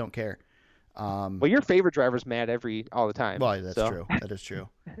honestly don't care. Well, your favorite driver's mad all the time. Well, that's true. That is true.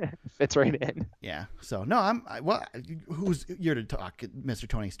 Fits right in. Yeah. So no, who's you're to talk, Mr.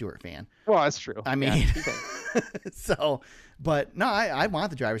 Tony Stewart fan? Well, that's true. I mean, so, but no, I want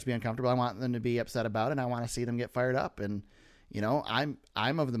the drivers to be uncomfortable. I want them to be upset about it. And I want to see them get fired up. And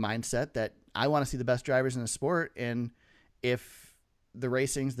I'm of the mindset that I want to see the best drivers in the sport. And if the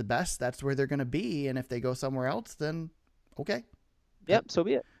racing's the best, that's where they're going to be. And if they go somewhere else, then okay. Yep. So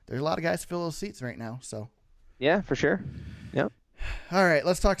be it. There's a lot of guys to fill those seats right now. So yeah, for sure. Yep. All right,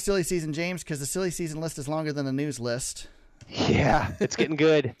 let's talk silly season, James, because the silly season list is longer than the news list. Yeah, it's getting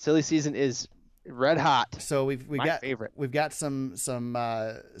good. Silly season is red hot. So we've got favorite. We've got some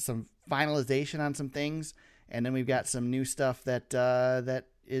finalization on some things, and then we've got some new stuff that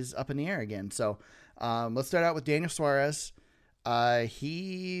is up in the air again. So let's start out with Daniel Suarez.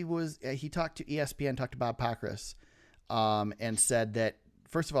 He talked to ESPN, talked to Bob Pockrass, and said that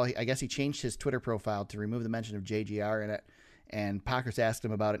first of all, I guess he changed his Twitter profile to remove the mention of JGR in it. And Pockrass asked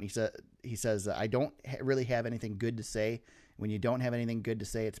him about it, and he says, I don't really have anything good to say. When you don't have anything good to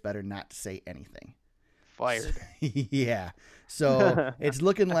say, it's better not to say anything. Fired. Yeah. So it's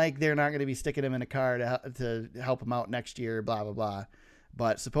looking like they're not going to be sticking him in a car to help him out next year, blah, blah, blah.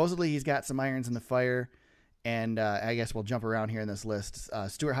 But supposedly he's got some irons in the fire. And I guess we'll jump around here in this list.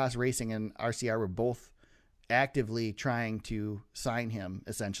 Stuart Haas Racing and RCR were both actively trying to sign him,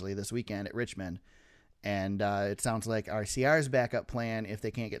 essentially, this weekend at Richmond. And it sounds like RCR's backup plan, if they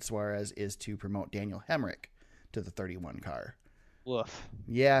can't get Suarez, is to promote Daniel Hemrick to the 31 car. Woof.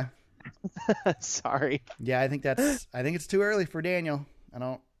 Yeah. Sorry. Yeah, I think it's too early for Daniel. I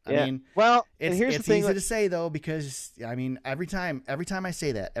I mean, well, it's here's the thing easy to say though, because I mean, every time I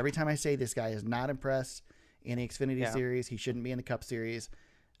say that, every time I say this guy is not impressed in the Xfinity Series, he shouldn't be in the Cup Series,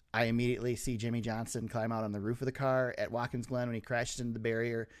 I immediately see Jimmy Johnson climb out on the roof of the car at Watkins Glen when he crashes into the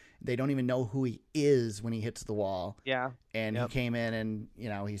barrier. They don't even know who he is when he hits the wall. Yeah. And he came in and,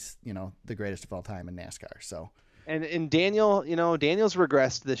 he's, the greatest of all time in NASCAR. So. And Daniel, Daniel's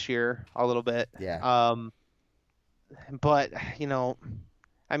regressed this year a little bit. Yeah. But,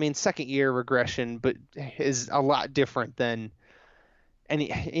 I mean, second year regression, but is a lot different than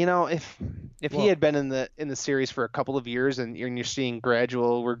any, if he had been in the series for a couple of years and you're seeing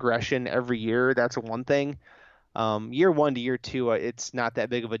gradual regression every year, that's one thing. Year 1 to year 2, it's not that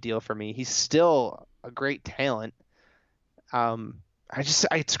big of a deal for me. He's still a great talent.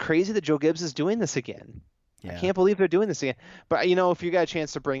 It's crazy that Joe Gibbs is doing this again. Yeah. I can't believe they're doing this again. But if you got a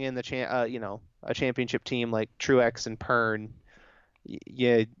chance to bring in a championship team like Truex and Pern,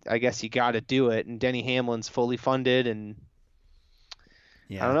 I guess you got to do it. And Denny Hamlin's fully funded, and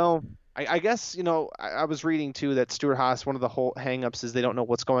I don't know. I guess I was reading too that Stewart-Haas, one of the whole hangups is they don't know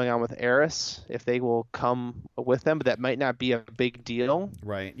what's going on with Eris, if they will come with them, but that might not be a big deal.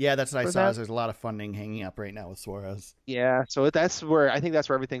 Right. Yeah, that's what I saw. There's a lot of funding hanging up right now with Suarez. Yeah, so I think that's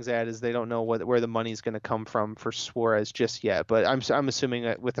where everything's at, is they don't know where the money's going to come from for Suarez just yet. But I'm assuming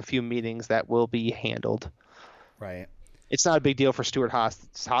that with a few meetings that will be handled. Right. It's not a big deal for Stewart-Haas.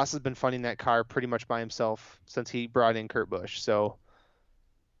 Haas has been funding that car pretty much by himself since he brought in Kurt Busch. So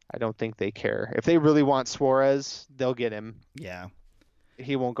I don't think they care. If they really want Suarez, they'll get him. Yeah.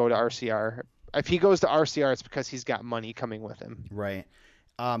 He won't go to RCR. If he goes to RCR, it's because he's got money coming with him. Right.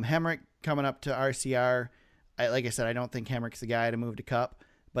 Hemrick coming up to RCR. Like I said, I don't think Hemrick's the guy to move to Cup,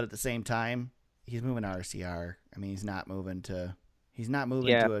 but at the same time, he's moving to RCR. I mean, he's not moving to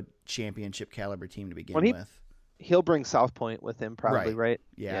a championship caliber team to begin with. He'll bring South Point with him, probably, right?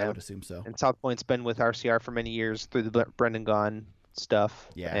 Yeah, I would assume so. And South Point's been with RCR for many years through the Brendan Gaughan stuff.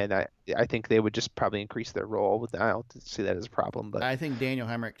 Yeah. And I think they would just probably increase their role. I don't see that as a problem. But I think Daniel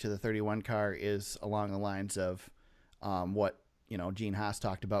Hemrick to the 31 car is along the lines of what Gene Haas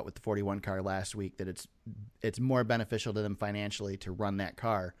talked about with the 41 car last week, that it's more beneficial to them financially to run that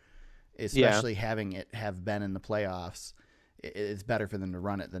car, especially having it have been in the playoffs. It's better for them to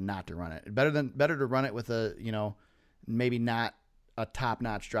run it than not to run it. Better to run it with a maybe not a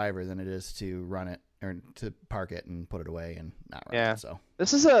top-notch driver than it is to run it or to park it and put it away and not run it. So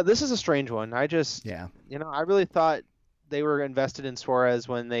this is a strange one. I really thought they were invested in Suarez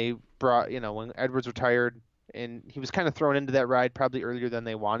when they brought when Edwards retired, and he was kind of thrown into that ride probably earlier than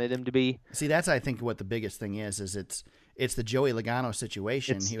they wanted him to be. See, that's I think what the biggest thing is it's the Joey Logano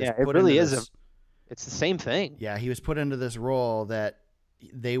situation. It's the same thing. Yeah, he was put into this role that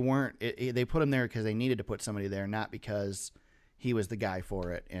they weren't. They put him there because they needed to put somebody there, not because he was the guy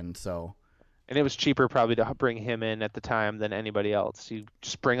for it. And it was cheaper probably to bring him in at the time than anybody else. You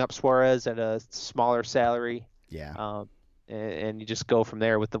just bring up Suarez at a smaller salary. Yeah. And you just go from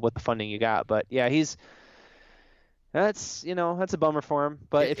there with the funding you got. But yeah, that's a bummer for him.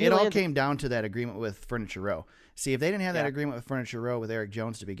 But it all came down to that agreement with Furniture Row. See, if they didn't have that agreement with Furniture Row with Eric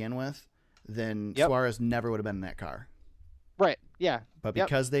Jones to begin with, then Suarez never would have been in that car. Right. Yeah. But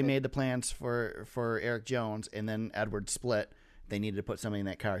because they made the plans for Eric Jones and then Edwards split, they needed to put somebody in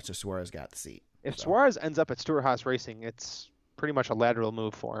that car, so Suarez got the seat. If Suarez ends up at Stewart-Haas Racing, it's pretty much a lateral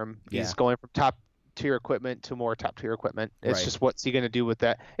move for him. He's going from top tier equipment to more top tier equipment. It's just what's he going to do with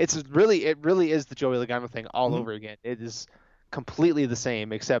that? It really is the Joey Logano thing all over again. It is completely the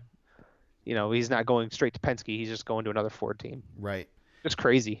same, except he's not going straight to Penske. He's just going to another Ford team. Right. Just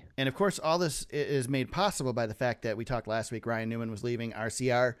crazy. And of course, all this is made possible by the fact that we talked last week. Ryan Newman was leaving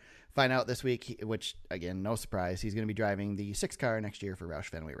RCR. Find out this week, which again, no surprise, he's going to be driving the 6 car next year for Roush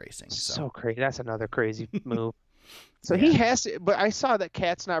Fenway Racing. So crazy. That's another crazy move. So he has to, but I saw that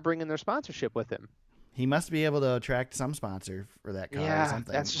Cat's not bringing their sponsorship with him. He must be able to attract some sponsor for that car or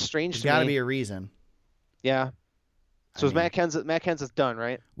something. That's just strange. There's got to be a reason. Yeah. So Matt Kenseth done,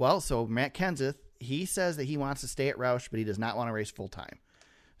 right? Well, so Matt Kenseth, he says that he wants to stay at Roush, but he does not want to race full time.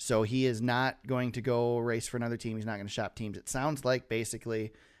 So he is not going to go race for another team. He's not going to shop teams. It sounds like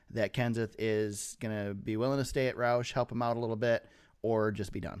basically that Kenseth is going to be willing to stay at Roush, help him out a little bit, or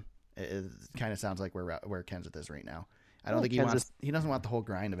just be done. It kind of sounds like where Kenseth is right now. I don't think he doesn't want the whole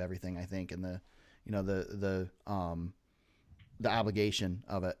grind of everything, I think, and the obligation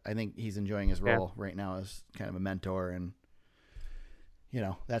of it. I think he's enjoying his role right now as kind of a mentor and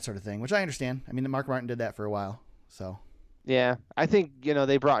that sort of thing, which I understand. I mean, Mark Martin did that for a while, so. Yeah, I think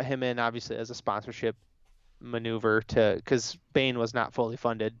they brought him in obviously as a sponsorship maneuver because Bain was not fully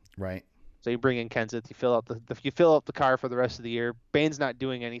funded, right? So you bring in Kenseth, you fill up the car for the rest of the year. Bane's not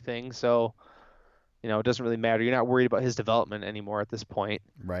doing anything, so it doesn't really matter. You're not worried about his development anymore at this point.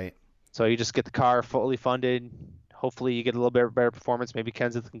 Right. So you just get the car fully funded. Hopefully you get a little bit better performance. Maybe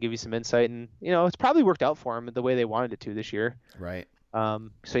Kenseth can give you some insight, and it's probably worked out for him the way they wanted it to this year. Right.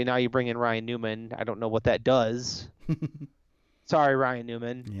 So now you bring in Ryan Newman. I don't know what that does. Sorry, Ryan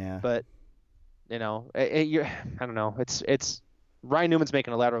Newman. Yeah. But I don't know. It's Ryan Newman's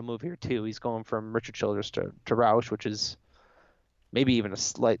making a lateral move here too. He's going from Richard Childress to Roush, which is maybe even a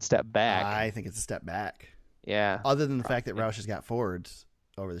slight step back. I think it's a step back. Yeah. Other than the fact that Roush has got Fords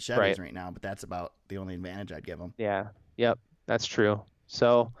over the Chevys right now, but that's about the only advantage I'd give him. Yeah. Yep. That's true.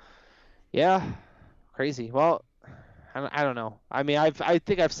 So, yeah, crazy. Well, I don't know. I mean, I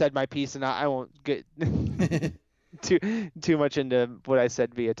think I've said my piece, and I won't get too much into what I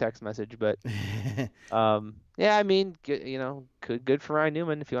said via text message, but yeah, I mean, good for Ryan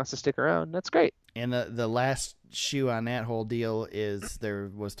Newman if he wants to stick around. That's great. And the last shoe on that whole deal is there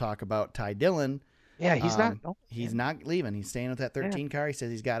was talk about Ty Dillon. Yeah, he's not. He's not leaving. He's staying with that 13 car. He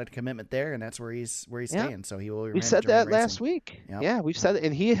says he's got a commitment there, and that's where he's staying. So he will. We said that last week. Yep. Yeah, we've said it,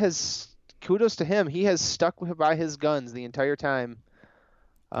 and he has. Kudos to him. He has stuck by his guns the entire time.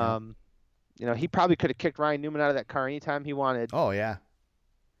 He probably could have kicked Ryan Newman out of that car anytime he wanted. Oh yeah.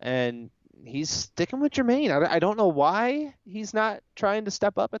 And he's sticking with Jermaine. I don't know why he's not trying to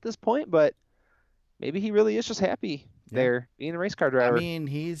step up at this point, but maybe he really is just happy there being a race car driver. I mean,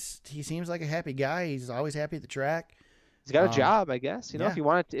 he seems like a happy guy. He's always happy at the track. He's got a job, I guess. If you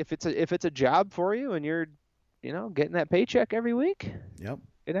want if it's a job for you and you're, getting that paycheck every week. Yep.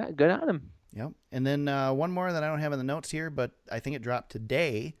 Good on him. Yep. And then one more that I don't have in the notes here, but I think it dropped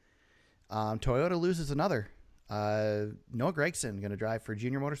today. Toyota loses another. Noah Gragson going to drive for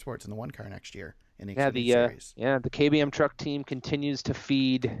Junior Motorsports in the one car next year in the Xfinity Series. The KBM truck team continues to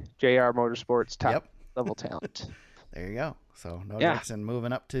feed JR Motorsports top level talent. There you go. So Noah Gragson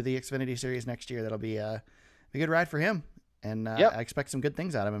moving up to the Xfinity Series next year. That'll be a good ride for him, and I expect some good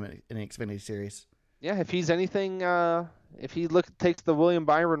things out of him in the Xfinity Series. Yeah, if he's anything, if he takes the William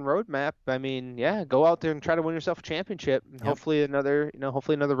Byron roadmap, I mean, go out there and try to win yourself a championship. And hopefully another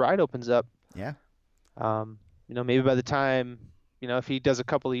ride opens up. Yeah. Maybe by the time, if he does a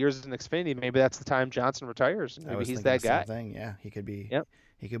couple of years in Xfinity, maybe that's the time Johnson retires. Maybe he's that guy. Yeah, he could be. Yep.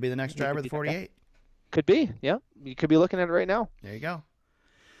 He could be the next driver of the 48. Could be. Yeah. You could be looking at it right now. There you go.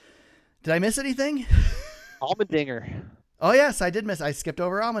 Did I miss anything? Allmendinger. Oh yes, I did miss. I skipped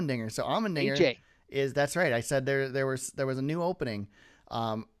over Allmendinger. So Allmendinger. AJ. That's right. I said there was a new opening,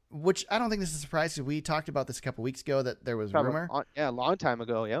 which I don't think this is a surprise because we talked about this a couple weeks ago that there was rumor. A long time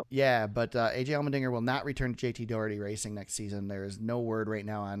ago. Yep. Yeah, but AJ Allmendinger will not return to JT Doherty Racing next season. There is no word right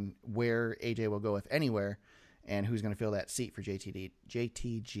now on where AJ will go, if anywhere, and who's going to fill that seat for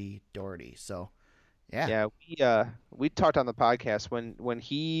JTG Doherty. So, yeah. Yeah. We talked on the podcast when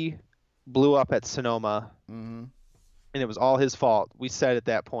he blew up at Sonoma, mm-hmm. and it was all his fault. We said at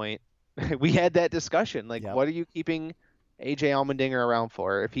that point. We had that discussion. What are you keeping AJ Allmendinger around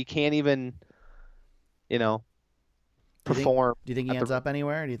for? If he can't even, perform. Do you think he ends up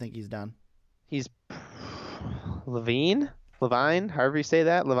anywhere, or do you think he's done? He's Levine, however you say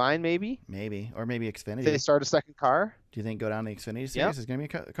that. Levine, maybe? Maybe. Or maybe Xfinity. They start a second car? Do you think go down to the Xfinity Series? Yep. There's going to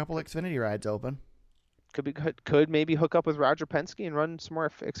be a couple Xfinity rides open. Could maybe hook up with Roger Penske and run some more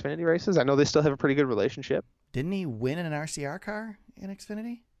Xfinity races. I know they still have a pretty good relationship. Didn't he win in an RCR car in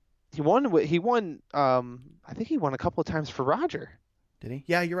Xfinity? He won. I think he won a couple of times for Roger. Did he?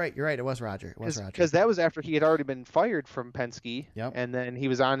 Yeah, you're right. It was Roger. Because that was after he had already been fired from Penske. Yep. And then he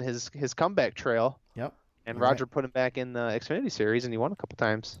was on his comeback trail. Yep. And Roger put him back in the Xfinity Series, and he won a couple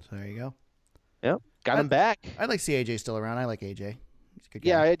times. So there you go. Yep. Got him back. I'd like to see AJ still around. I like AJ. He's a good guy.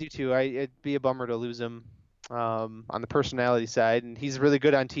 Yeah, I do too. It'd be a bummer to lose him on the personality side, and he's really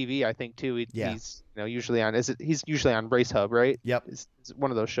good on TV. I think too. He's usually on. He's usually on Race Hub, right? Yep. It's one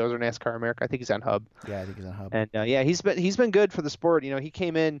of those shows or NASCAR America. I think he's on Hub. Yeah, I think he's on Hub. And he's been good for the sport. He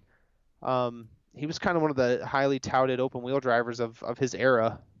came in. He was kind of one of the highly touted open wheel drivers of his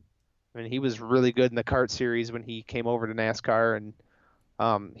era. I mean, he was really good in the kart series when he came over to NASCAR, and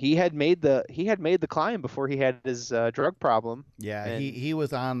he had made the climb before he had his drug problem. Yeah, and he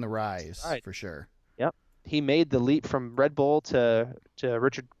was on the rise for sure. Yep, he made the leap from Red Bull to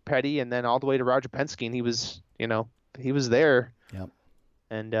Richard Petty, and then all the way to Roger Penske, and he was there. Yep.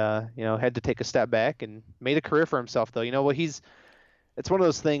 And had to take a step back and made a career for himself, though. It's one of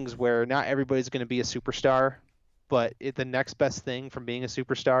those things where not everybody's going to be a superstar. But the next best thing from being a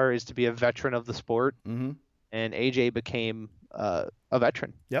superstar is to be a veteran of the sport. Mm-hmm. And AJ became a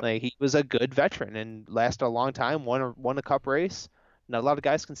veteran. Yep. He was a good veteran and lasted a long time. Won a cup race. Not a lot of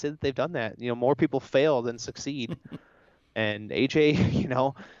guys can say that they've done that. More people fail than succeed. And AJ,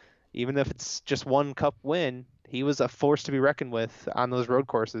 even if it's just one cup win, he was a force to be reckoned with on those road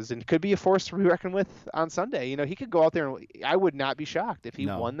courses, and could be a force to be reckoned with on Sunday. He could go out there, and I would not be shocked if he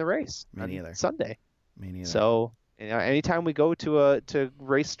won the race on Sunday. Me neither. So anytime we go to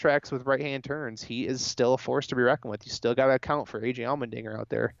racetracks with right-hand turns, he is still a force to be reckoned with. You still got to account for AJ Allmendinger out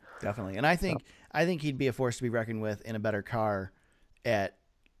there. Definitely. And I think he'd be a force to be reckoned with in a better car at,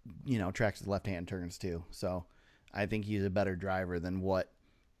 tracks with left-hand turns too. So I think he's a better driver than what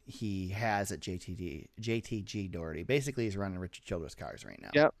he has at JTG Doherty. Basically, he's running Richard Childress cars right now.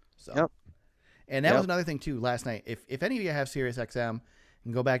 Yep. So, yep. And that was another thing too last night. If any of you have Sirius XM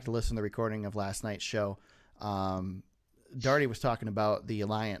and go back to listen to the recording of last night's show, Doherty was talking about the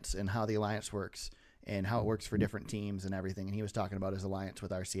alliance and how the alliance works and how it works for different teams and everything. And he was talking about his alliance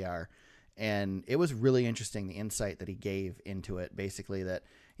with RCR. And it was really interesting, the insight that he gave into it. Basically that,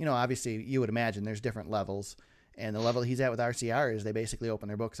 obviously you would imagine there's different levels. And the level he's at with RCR is they basically open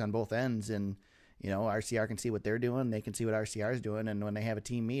their books on both ends. And, RCR can see what they're doing. They can see what RCR is doing. And when they have a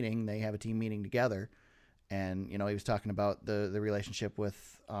team meeting, they have a team meeting together. And, he was talking about the relationship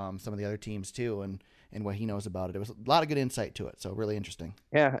with some of the other teams too and what he knows about it. It was a lot of good insight to it. So really interesting.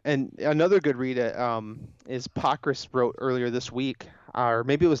 Yeah. And another good read is Pockrass wrote earlier this week, or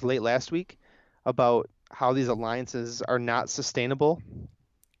maybe it was late last week, about how these alliances are not sustainable.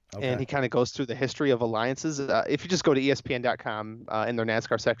 Okay. And he kind of goes through the history of alliances. If you just go to ESPN.com in their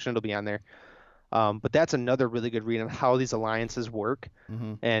NASCAR section, it'll be on there. But that's another really good read on how these alliances work,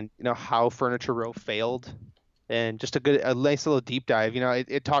 and how Furniture Row failed, and just a nice little deep dive.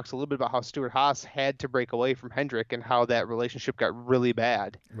 It talks a little bit about how Stuart Haas had to break away from Hendrick and how that relationship got really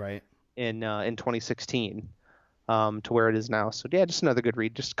bad, right, in 2016, to where it is now. So yeah, just another good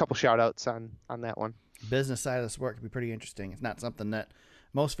read. Just a couple shout outs on that one. Business side of this work could be pretty interesting. It's not something that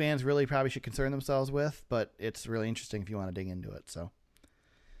most fans really probably should concern themselves with, but it's really interesting if you want to dig into it. So,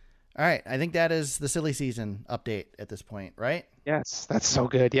 all right. I think that is the silly season update at this point, right? Yes. That's so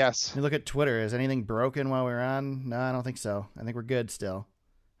good. Yes. You look at Twitter. Is anything broken while we're on? No, I don't think so. I think we're good still.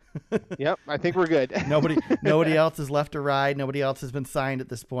 Yep. I think we're good. Nobody else has left a ride. Nobody else has been signed at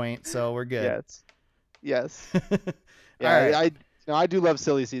this point. So we're good. Yes. Yeah. Right. I do love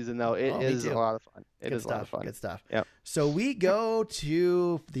silly season though. It is a lot of fun. It is a lot of fun. Good stuff. Yep. So we go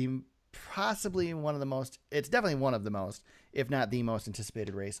to possibly one of the most, it's definitely one of the most, if not the most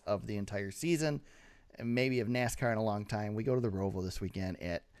anticipated race of the entire season, and maybe of NASCAR in a long time. We go to the Roval this weekend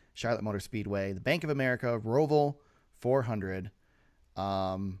at Charlotte Motor Speedway, the Bank of America Roval 400.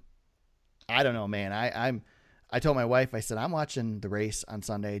 I don't know, man. I told my wife, I said, I'm watching the race on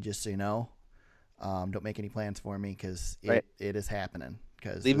Sunday, just so you know. Don't make any plans for me because it is happening.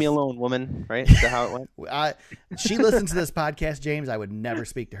 Leave me alone, woman. Right? Is that how it went? She listens to this podcast, James. I would never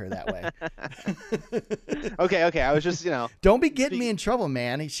speak to her that way. Okay. I was just, Don't be getting me in trouble,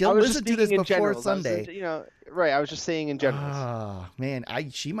 man. She'll listen to this before Sunday. Right. I was just saying in general. Oh, man.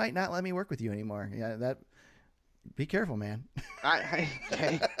 She might not let me work with you anymore. Yeah. Be careful, man. Yeah.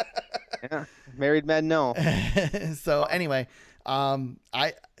 Married men know. So anyway,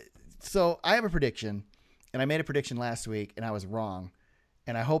 I have a prediction, and I made a prediction last week, and I was wrong.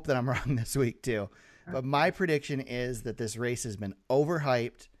 And I hope that I'm wrong this week too. But my prediction is that this race has been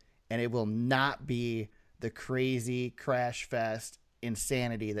overhyped, and it will not be the crazy crash fest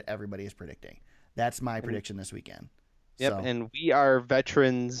insanity that everybody is predicting. That's my prediction this weekend. Yep, and we are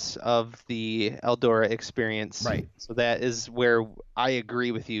veterans of the Eldora experience. Right. So that is where I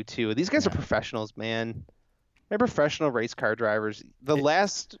agree with you too. These guys are professionals, man. They're professional race car drivers. The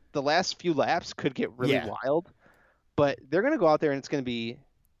last few laps could get really wild, but they're going to go out there and it's going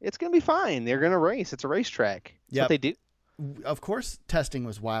to be fine. They're going to race. It's a racetrack. That's what they do. Of course, testing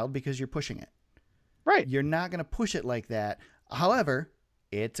was wild because you're pushing it. Right. You're not going to push it like that. However,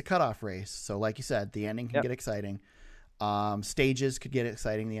 it's a cutoff race. So like you said, the ending can get exciting. Stages could get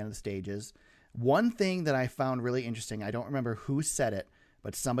exciting, the end of the stages. One thing that I found really interesting, I don't remember who said it,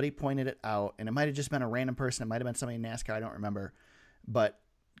 but somebody pointed it out, and it might have just been a random person. It might have been somebody in NASCAR. I don't remember. But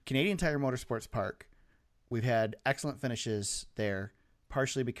Canadian Tire Motorsports Park, we've had excellent finishes there,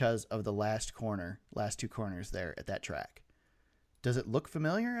 partially because of the last two corners there at that track. Does it look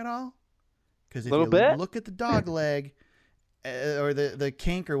familiar at all? Because if you look at the dog leg or the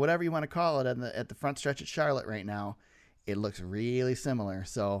kink or whatever you want to call it at the front stretch at Charlotte right now, it looks really similar.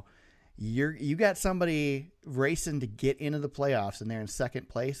 So you got somebody racing to get into the playoffs, and they're in second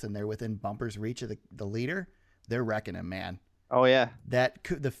place, and they're within bumper's reach of the leader. They're wrecking him, man. Oh yeah,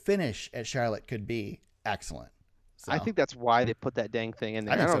 the finish at Charlotte could be excellent. So I think that's why they put that dang thing in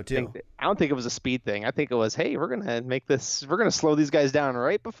there. I think so too. I don't think it was a speed thing. I think it was, hey, we're gonna slow these guys down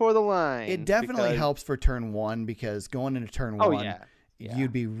right before the line. It definitely helps for turn 1 because going into turn 1, yeah.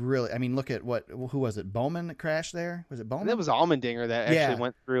 you'd be really. I mean, look at who was it? Bowman that crashed there? Was it Bowman? It was Allmendinger that actually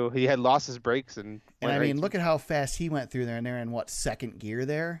went through. He had lost his brakes and I mean, look at how fast he went through there, and they're in what, second gear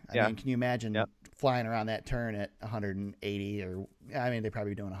there? I mean, can you imagine flying around that turn at 180 or I mean, they're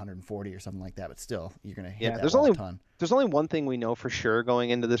probably doing 140 or something like that, but still, you're going to hit that a ton. There's only one thing we know for sure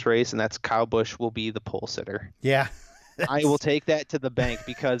going into this race, and that's Kyle Busch will be the pole sitter. Yeah. I will take that to the bank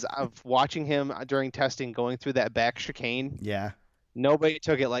because of watching him during testing going through that back chicane. Yeah. Nobody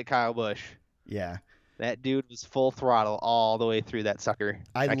took it like Kyle Busch. Yeah. That dude was full throttle all the way through that sucker.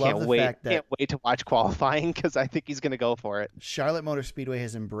 I can't wait to watch qualifying because I think he's going to go for it. Charlotte Motor Speedway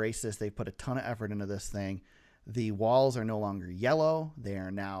has embraced this. They've put a ton of effort into this thing. The walls are no longer yellow. They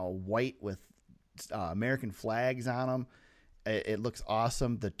are now white with American flags on them. It looks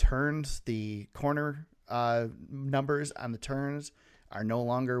awesome. The turns, the corner numbers on the turns are no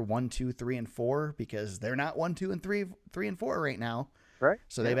longer 1, 2, 3, and 4 because they're not 1, 2, and 3 and 4 right now. Right.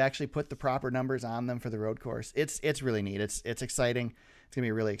 So they've actually put the proper numbers on them for the road course. It's really neat. It's exciting. It's gonna be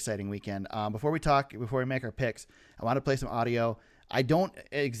a really exciting weekend. Before we make our picks, I want to play some audio. I don't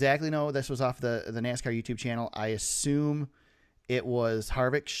exactly know. This was off the NASCAR YouTube channel. I assume it was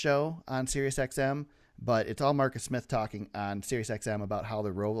Harvick's show on SiriusXM, but it's all Marcus Smith talking on SiriusXM about how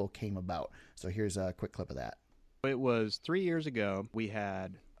the Roval came about. So here's a quick clip of that. It was 3 years ago. We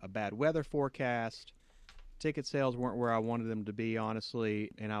had a bad weather forecast. Ticket sales weren't where I wanted them to be,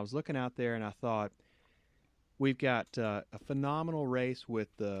 honestly. And I was looking out there and I thought, we've got a phenomenal race with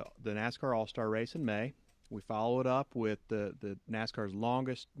the NASCAR All-Star race in May. We follow it up with the NASCAR's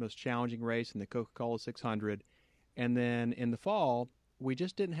longest, most challenging race in the Coca-Cola 600. And then in the fall, we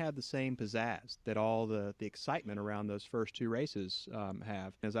just didn't have the same pizzazz that all the excitement around those first two races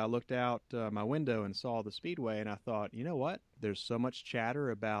have. As I looked out my window and saw the speedway, and I thought, you know what? There's so much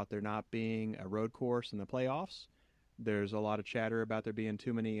chatter about there not being a road course in the playoffs. There's a lot of chatter about there being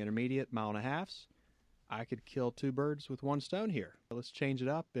too many intermediate 1.5 miles. I could kill two birds with one stone here. Let's change it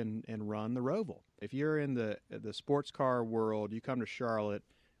up and run the Roval. If you're in the sports car world, you come to Charlotte,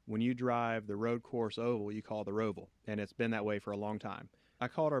 when you drive the road course oval, you call it the Roval, and it's been that way for a long time. I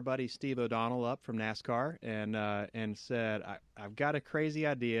called our buddy Steve O'Donnell up from NASCAR and said, I've got a crazy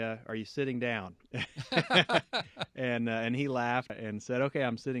idea. Are you sitting down? and he laughed and said, okay,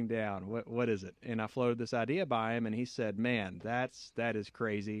 I'm sitting down. What is it? And I floated this idea by him, and he said, man, that is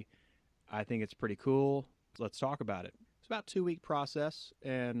crazy. I think it's pretty cool. Let's talk about it. It's about a 2-week process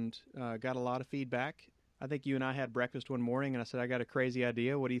and got a lot of feedback. I think you and I had breakfast one morning, and I said, I got a crazy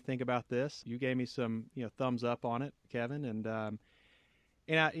idea. What do you think about this? You gave me some thumbs up on it, Kevin. And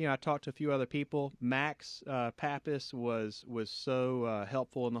I talked to a few other people. Max Pappas was so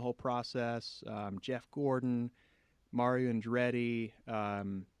helpful in the whole process. Jeff Gordon, Mario Andretti.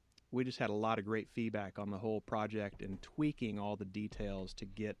 We just had a lot of great feedback on the whole project and tweaking all the details to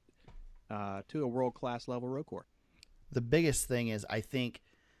get to a world-class level road course. The biggest thing is, I think,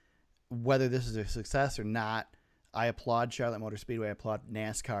 whether this is a success or not, I applaud Charlotte Motor Speedway. I applaud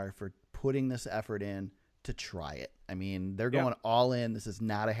NASCAR for putting this effort in to try it. I mean, they're going all in. This is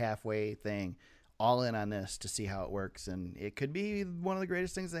not a halfway thing. All in on this to see how it works, and it could be one of the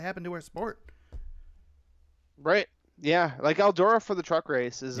greatest things that happened to our sport. Right. Yeah, like Eldora for the truck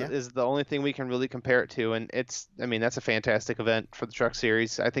race is the only thing we can really compare it to, and that's a fantastic event for the truck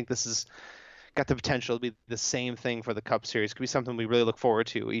series. I think this has got the potential to be the same thing for the Cup series. It could be something we really look forward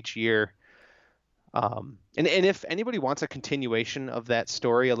to each year. And if anybody wants a continuation of that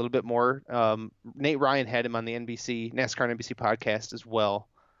story a little bit more, Nate Ryan had him on the NASCAR and NBC podcast as well.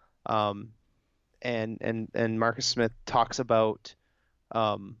 And Marcus Smith talks about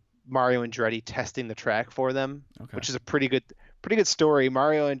Mario Andretti testing the track for them, which is a pretty good story.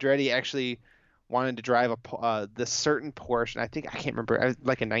 Mario Andretti actually wanted to drive this certain Porsche, and I can't remember,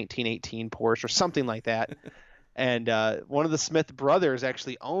 like a 1918 Porsche or something like that. And one of the Smith brothers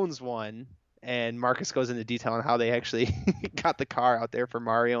actually owns one, and Marcus goes into detail on how they actually got the car out there for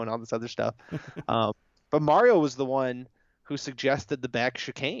Mario and all this other stuff. But Mario was the one who suggested the back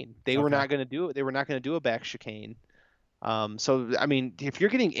chicane. They were not going to do it. They were not going to do a back chicane. So, I mean, if you're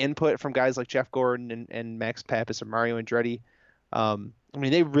getting input from guys like Jeff Gordon and Max Pappas or Mario Andretti, I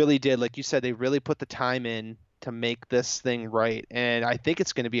mean, they really did, like you said, they really put the time in to make this thing right. And I think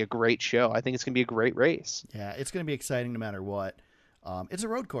it's going to be a great show. I think it's going to be a great race. Yeah, it's going to be exciting no matter what. It's a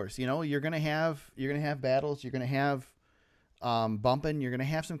road course. You're going to have battles. You're going to have bumping. You're going to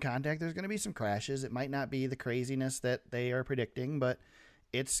have some contact. There's going to be some crashes. It might not be the craziness that they are predicting, but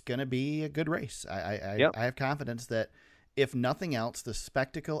it's going to be a good race. I have confidence that if nothing else, the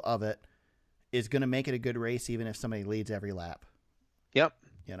spectacle of it is going to make it a good race, even if somebody leads every lap. Yep.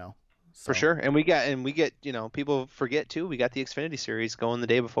 So. For sure. And we get, people forget too, we got the Xfinity Series going the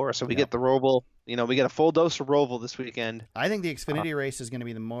day before. So we get the Roval, we get a full dose of Roval this weekend. I think the Xfinity race is going to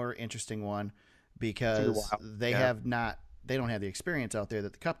be the more interesting one because they don't have the experience out there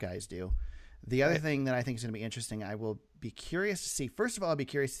that the Cup guys do. The other thing that I think is going to be interesting, I will be curious to see. First of all, I'll be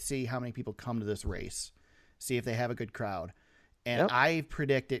curious to see how many people come to this race, see if they have a good crowd. And I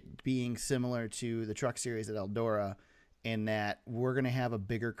predict it being similar to the Truck Series at Eldora in that we're going to have a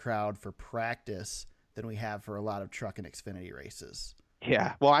bigger crowd for practice than we have for a lot of Truck and Xfinity races.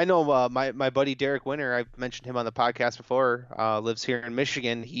 Yeah. Well, I know my buddy Derek Winter, I've mentioned him on the podcast before, lives here in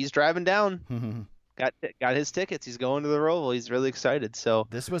Michigan. He's driving down. Got his tickets. He's going to the Roval. He's really excited. So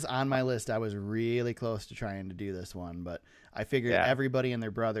this was on my list. I was really close to trying to do this one, but I figured everybody and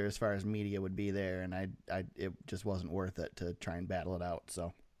their brother, as far as media, would be there, and it just wasn't worth it to try and battle it out.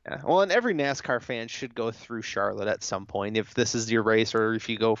 So. Yeah. Well, and every NASCAR fan should go through Charlotte at some point if this is your race, or if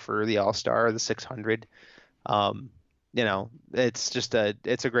you go for the All-Star or the 600. It's just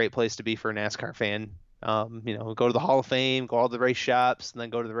it's a great place to be for a NASCAR fan. Go to the Hall of Fame, go all the race shops, and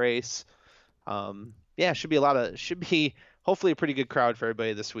then go to the race. It should be hopefully a pretty good crowd for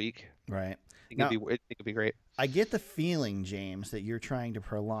everybody this week. Right. I think it'd be great. I get the feeling, James, that you're trying to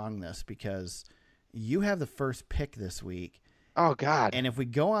prolong this because you have the first pick this week. Oh, God. And if we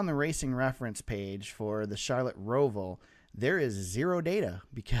go on the racing reference page for the Charlotte Roval, there is zero data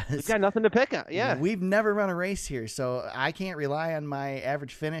because we've got nothing to pick on. Yeah. We've never run a race here, so I can't rely on my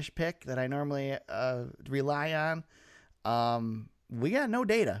average finish pick that I normally rely on. We got no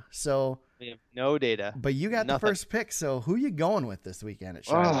data, so we have no data. But you got the first pick, so who you going with this weekend at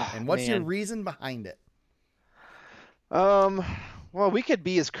Charlotte? And what's your reason behind it? Well, we could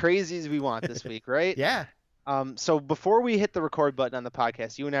be as crazy as we want this week, right? Yeah. So before we hit the record button on the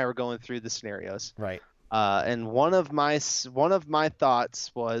podcast, you and I were going through the scenarios. Right. And one of my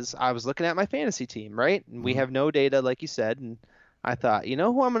thoughts was I was looking at my fantasy team, right? And we have no data, like you said, and I thought, who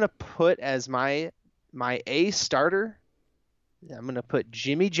I'm going to put as my A starter? I'm going to put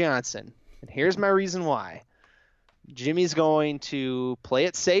Jimmy Johnson. And here's my reason why. Jimmy's going to play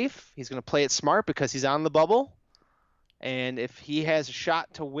it safe. He's going to play it smart because he's on the bubble. And if he has a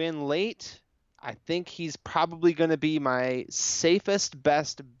shot to win late, I think he's probably going to be my safest,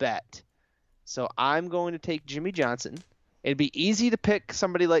 best bet. So I'm going to take Jimmy Johnson. It'd be easy to pick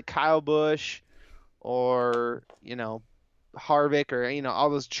somebody like Kyle Busch or, Harvick or, all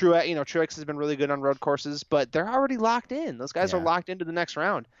those Truex. Truex has been really good on road courses, but they're already locked in. Those guys are locked into the next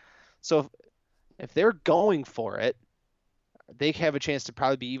round. So if they're going for it, they have a chance to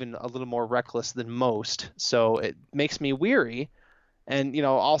probably be even a little more reckless than most. So it makes me weary. And,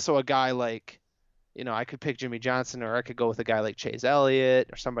 also a guy like, I could pick Jimmy Johnson or I could go with a guy like Chase Elliott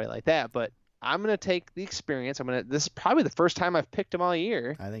or somebody like that. But I'm going to take the experience. This is probably the first time I've picked him all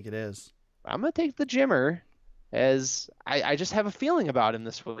year. I think it is. I'm going to take the Jimmer as I just have a feeling about him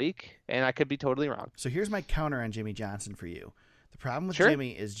this week, and I could be totally wrong. So here's my counter on Jimmy Johnson for you. The problem with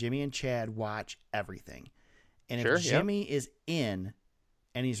Jimmy is Jimmy and Chad watch everything. And if Jimmy is in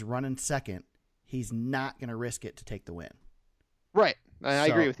and he's running second, he's not going to risk it to take the win. Right. I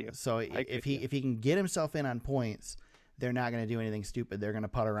agree with you. So if he can get himself in on points, they're not going to do anything stupid. They're going to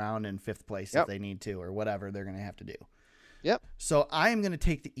putt around in fifth place if they need to or whatever they're going to have to do. Yep. So I am going to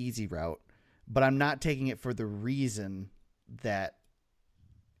take the easy route, but I'm not taking it for the reason that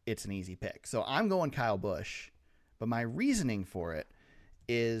it's an easy pick. So I'm going Kyle Busch, but my reasoning for it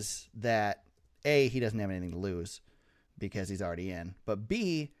is that A, he doesn't have anything to lose because he's already in, but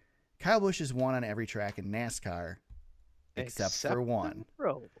B, Kyle Busch has won on every track in NASCAR except for one.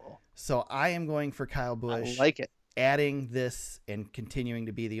 So I am going for Kyle Busch. I like it. Adding this and continuing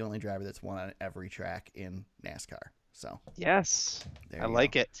to be the only driver that's won on every track in NASCAR. So yes, I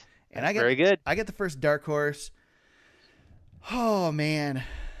like it. And I get very good. I get the first dark horse. Oh man,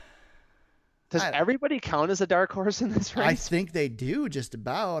 does everybody count as a dark horse in this race? I think they do, just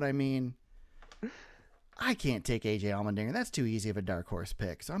about. I mean, I can't take AJ Allmendinger. That's too easy of a dark horse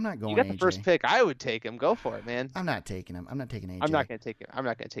pick. So I'm not going. You got AJ. the first pick. I would take him. Go for it, man. I'm not taking him. I'm not taking AJ. I'm not going to take him. I'm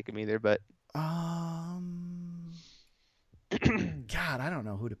not going to take him either. But God, I don't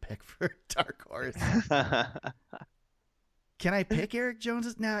know who to pick for dark horse. Can I pick Eric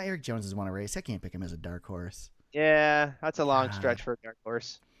Jones? No, Eric Jones has won a race. I can't pick him as a dark horse. Yeah, that's a long stretch for a dark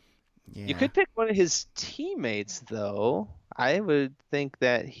horse. Yeah. You could pick one of his teammates, though. I would think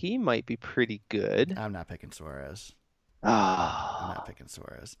that he might be pretty good. I'm not picking Suarez. I'm not picking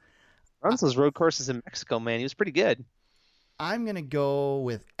Suarez. Runs those road courses in Mexico, man. He was pretty good. I'm going to go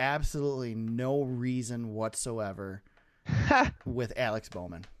with absolutely no reason whatsoever with Alex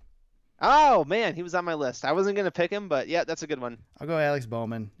Bowman. Oh, man, he was on my list. I wasn't going to pick him, but yeah, that's a good one. I'll go Alex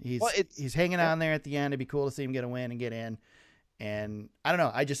Bowman. He's hanging on there at the end. It'd be cool to see him get a win and get in. And I don't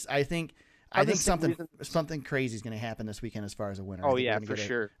know. I think something crazy is going to happen this weekend as far as a winner. Oh, yeah, for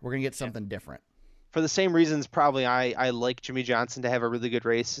sure. We're going to get something different. For the same reasons, probably I like Jimmy Johnson to have a really good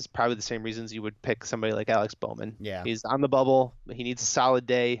race. Is probably the same reasons you would pick somebody like Alex Bowman. Yeah, he's on the bubble. He needs a solid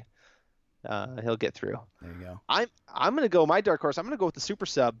day. He'll get through. There you go. I'm gonna go my dark horse. I'm gonna go with the super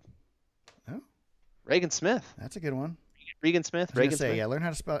sub. Oh, Reagan Smith. That's a good one. Regan Smith. Yeah, learn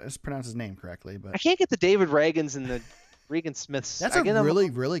how to pronounce his name correctly. But I can't get the David Reagans and the Regan Smiths. That's a really,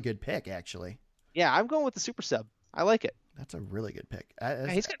 really good pick, actually. Yeah, I'm going with the super sub. I like it. That's a really good pick.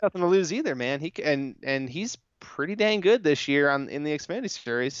 He's got nothing to lose either, man. And he's pretty dang good this year in the Xfinity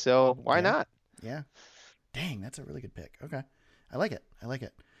Series, so why not? Yeah. Dang, that's a really good pick. Okay. I like it.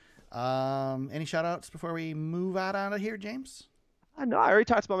 Any shout-outs before we move out of here, James? No, I already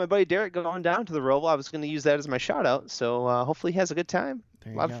talked about my buddy Derek going down to the Roval. I was going to use that as my shout-out, so hopefully he has a good time.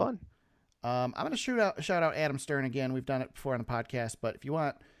 A lot of fun. I'm going to shout out Adam Stern again. We've done it before on the podcast, but if you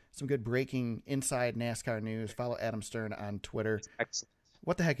want some good breaking inside NASCAR news, follow Adam Stern on Twitter. Excellent.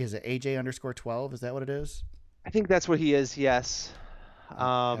 What the heck is it? AJ_12? Is that what it is? I think that's what he is. Yes.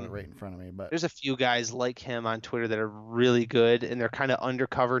 I have it right in front of me, but there's a few guys like him on Twitter that are really good, and they're kind of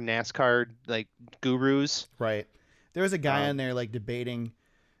undercover NASCAR like gurus. Right. There was a guy on there like debating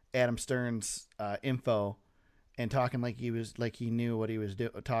Adam Stern's info and talking like he knew what he was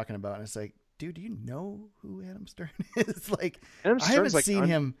talking about, and it's like, dude, do you know who Adam Stern is? Like, I haven't seen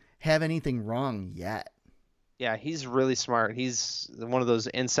him have anything wrong yet. Yeah, he's really smart. He's one of those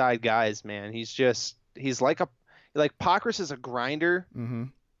inside guys, man. He's like Pockrass is a grinder. Mm-hmm.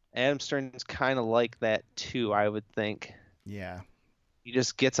 Adam Stern's kind of like that too, I would think. Yeah. He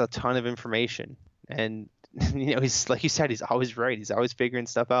just gets a ton of information, and he's like you said, he's always right. He's always figuring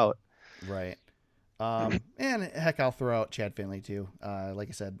stuff out. Right. And heck, I'll throw out Chad Finley too. Like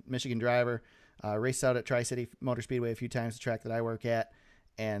I said, Michigan driver, raced out at Tri-City Motor Speedway a few times, the track that I work at,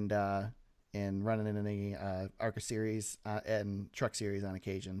 and running in the ARCA series and truck series on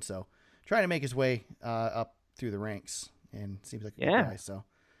occasion. So trying to make his way up through the ranks, and seems like a good guy. So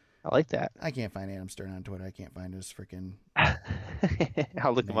I like that. I can't find Adam Stern on Twitter. I can't find his freaking.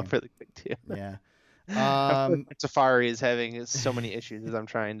 I'll look him up really quick too. Yeah. Safari is having so many issues as I'm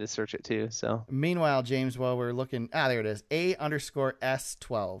trying to search it too. So meanwhile, James, while we're looking, there it is,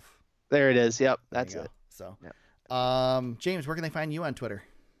 A_S12. There it is. Yep, that's it. So, yep. James, where can they find you on Twitter?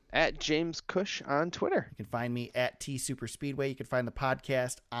 At James Cush on Twitter. You can find me at TSuperspeedway. You can find the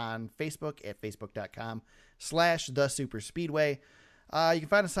podcast on Facebook at facebook.com/thesuperspeedway. You can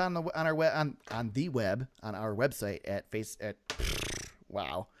find us on our website at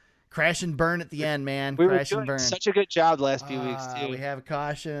wow. Crash and burn at the end, man. Crash and burn. Such a good job last few weeks too. We have a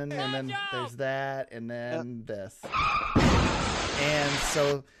caution, and then there's that, and then this. And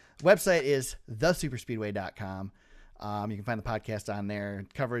so, website is thesuperspeedway.com. You can find the podcast on there,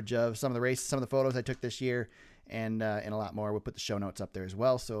 coverage of some of the races, some of the photos I took this year, and a lot more. We'll put the show notes up there as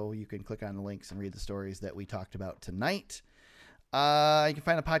well, so you can click on the links and read the stories that we talked about tonight. You can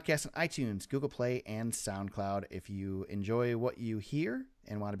find the podcast on iTunes, Google Play, and SoundCloud. If you enjoy what you hear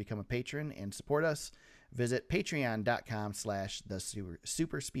and want to become a patron and support us, visit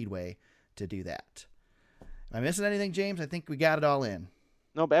patreon.com/thesuperspeedway to do that. Am I missing anything, James? I think we got it all in.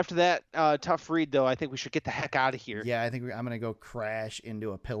 No, but after that tough read, though, I think we should get the heck out of here. Yeah, I think I'm going to go crash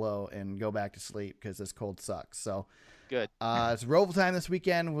into a pillow and go back to sleep because this cold sucks. So good. It's Roval time this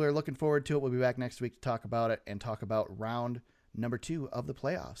weekend. We're looking forward to it. We'll be back next week to talk about it and talk about round number 2 of the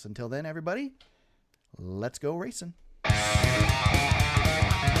playoffs. Until then, everybody, let's go racing.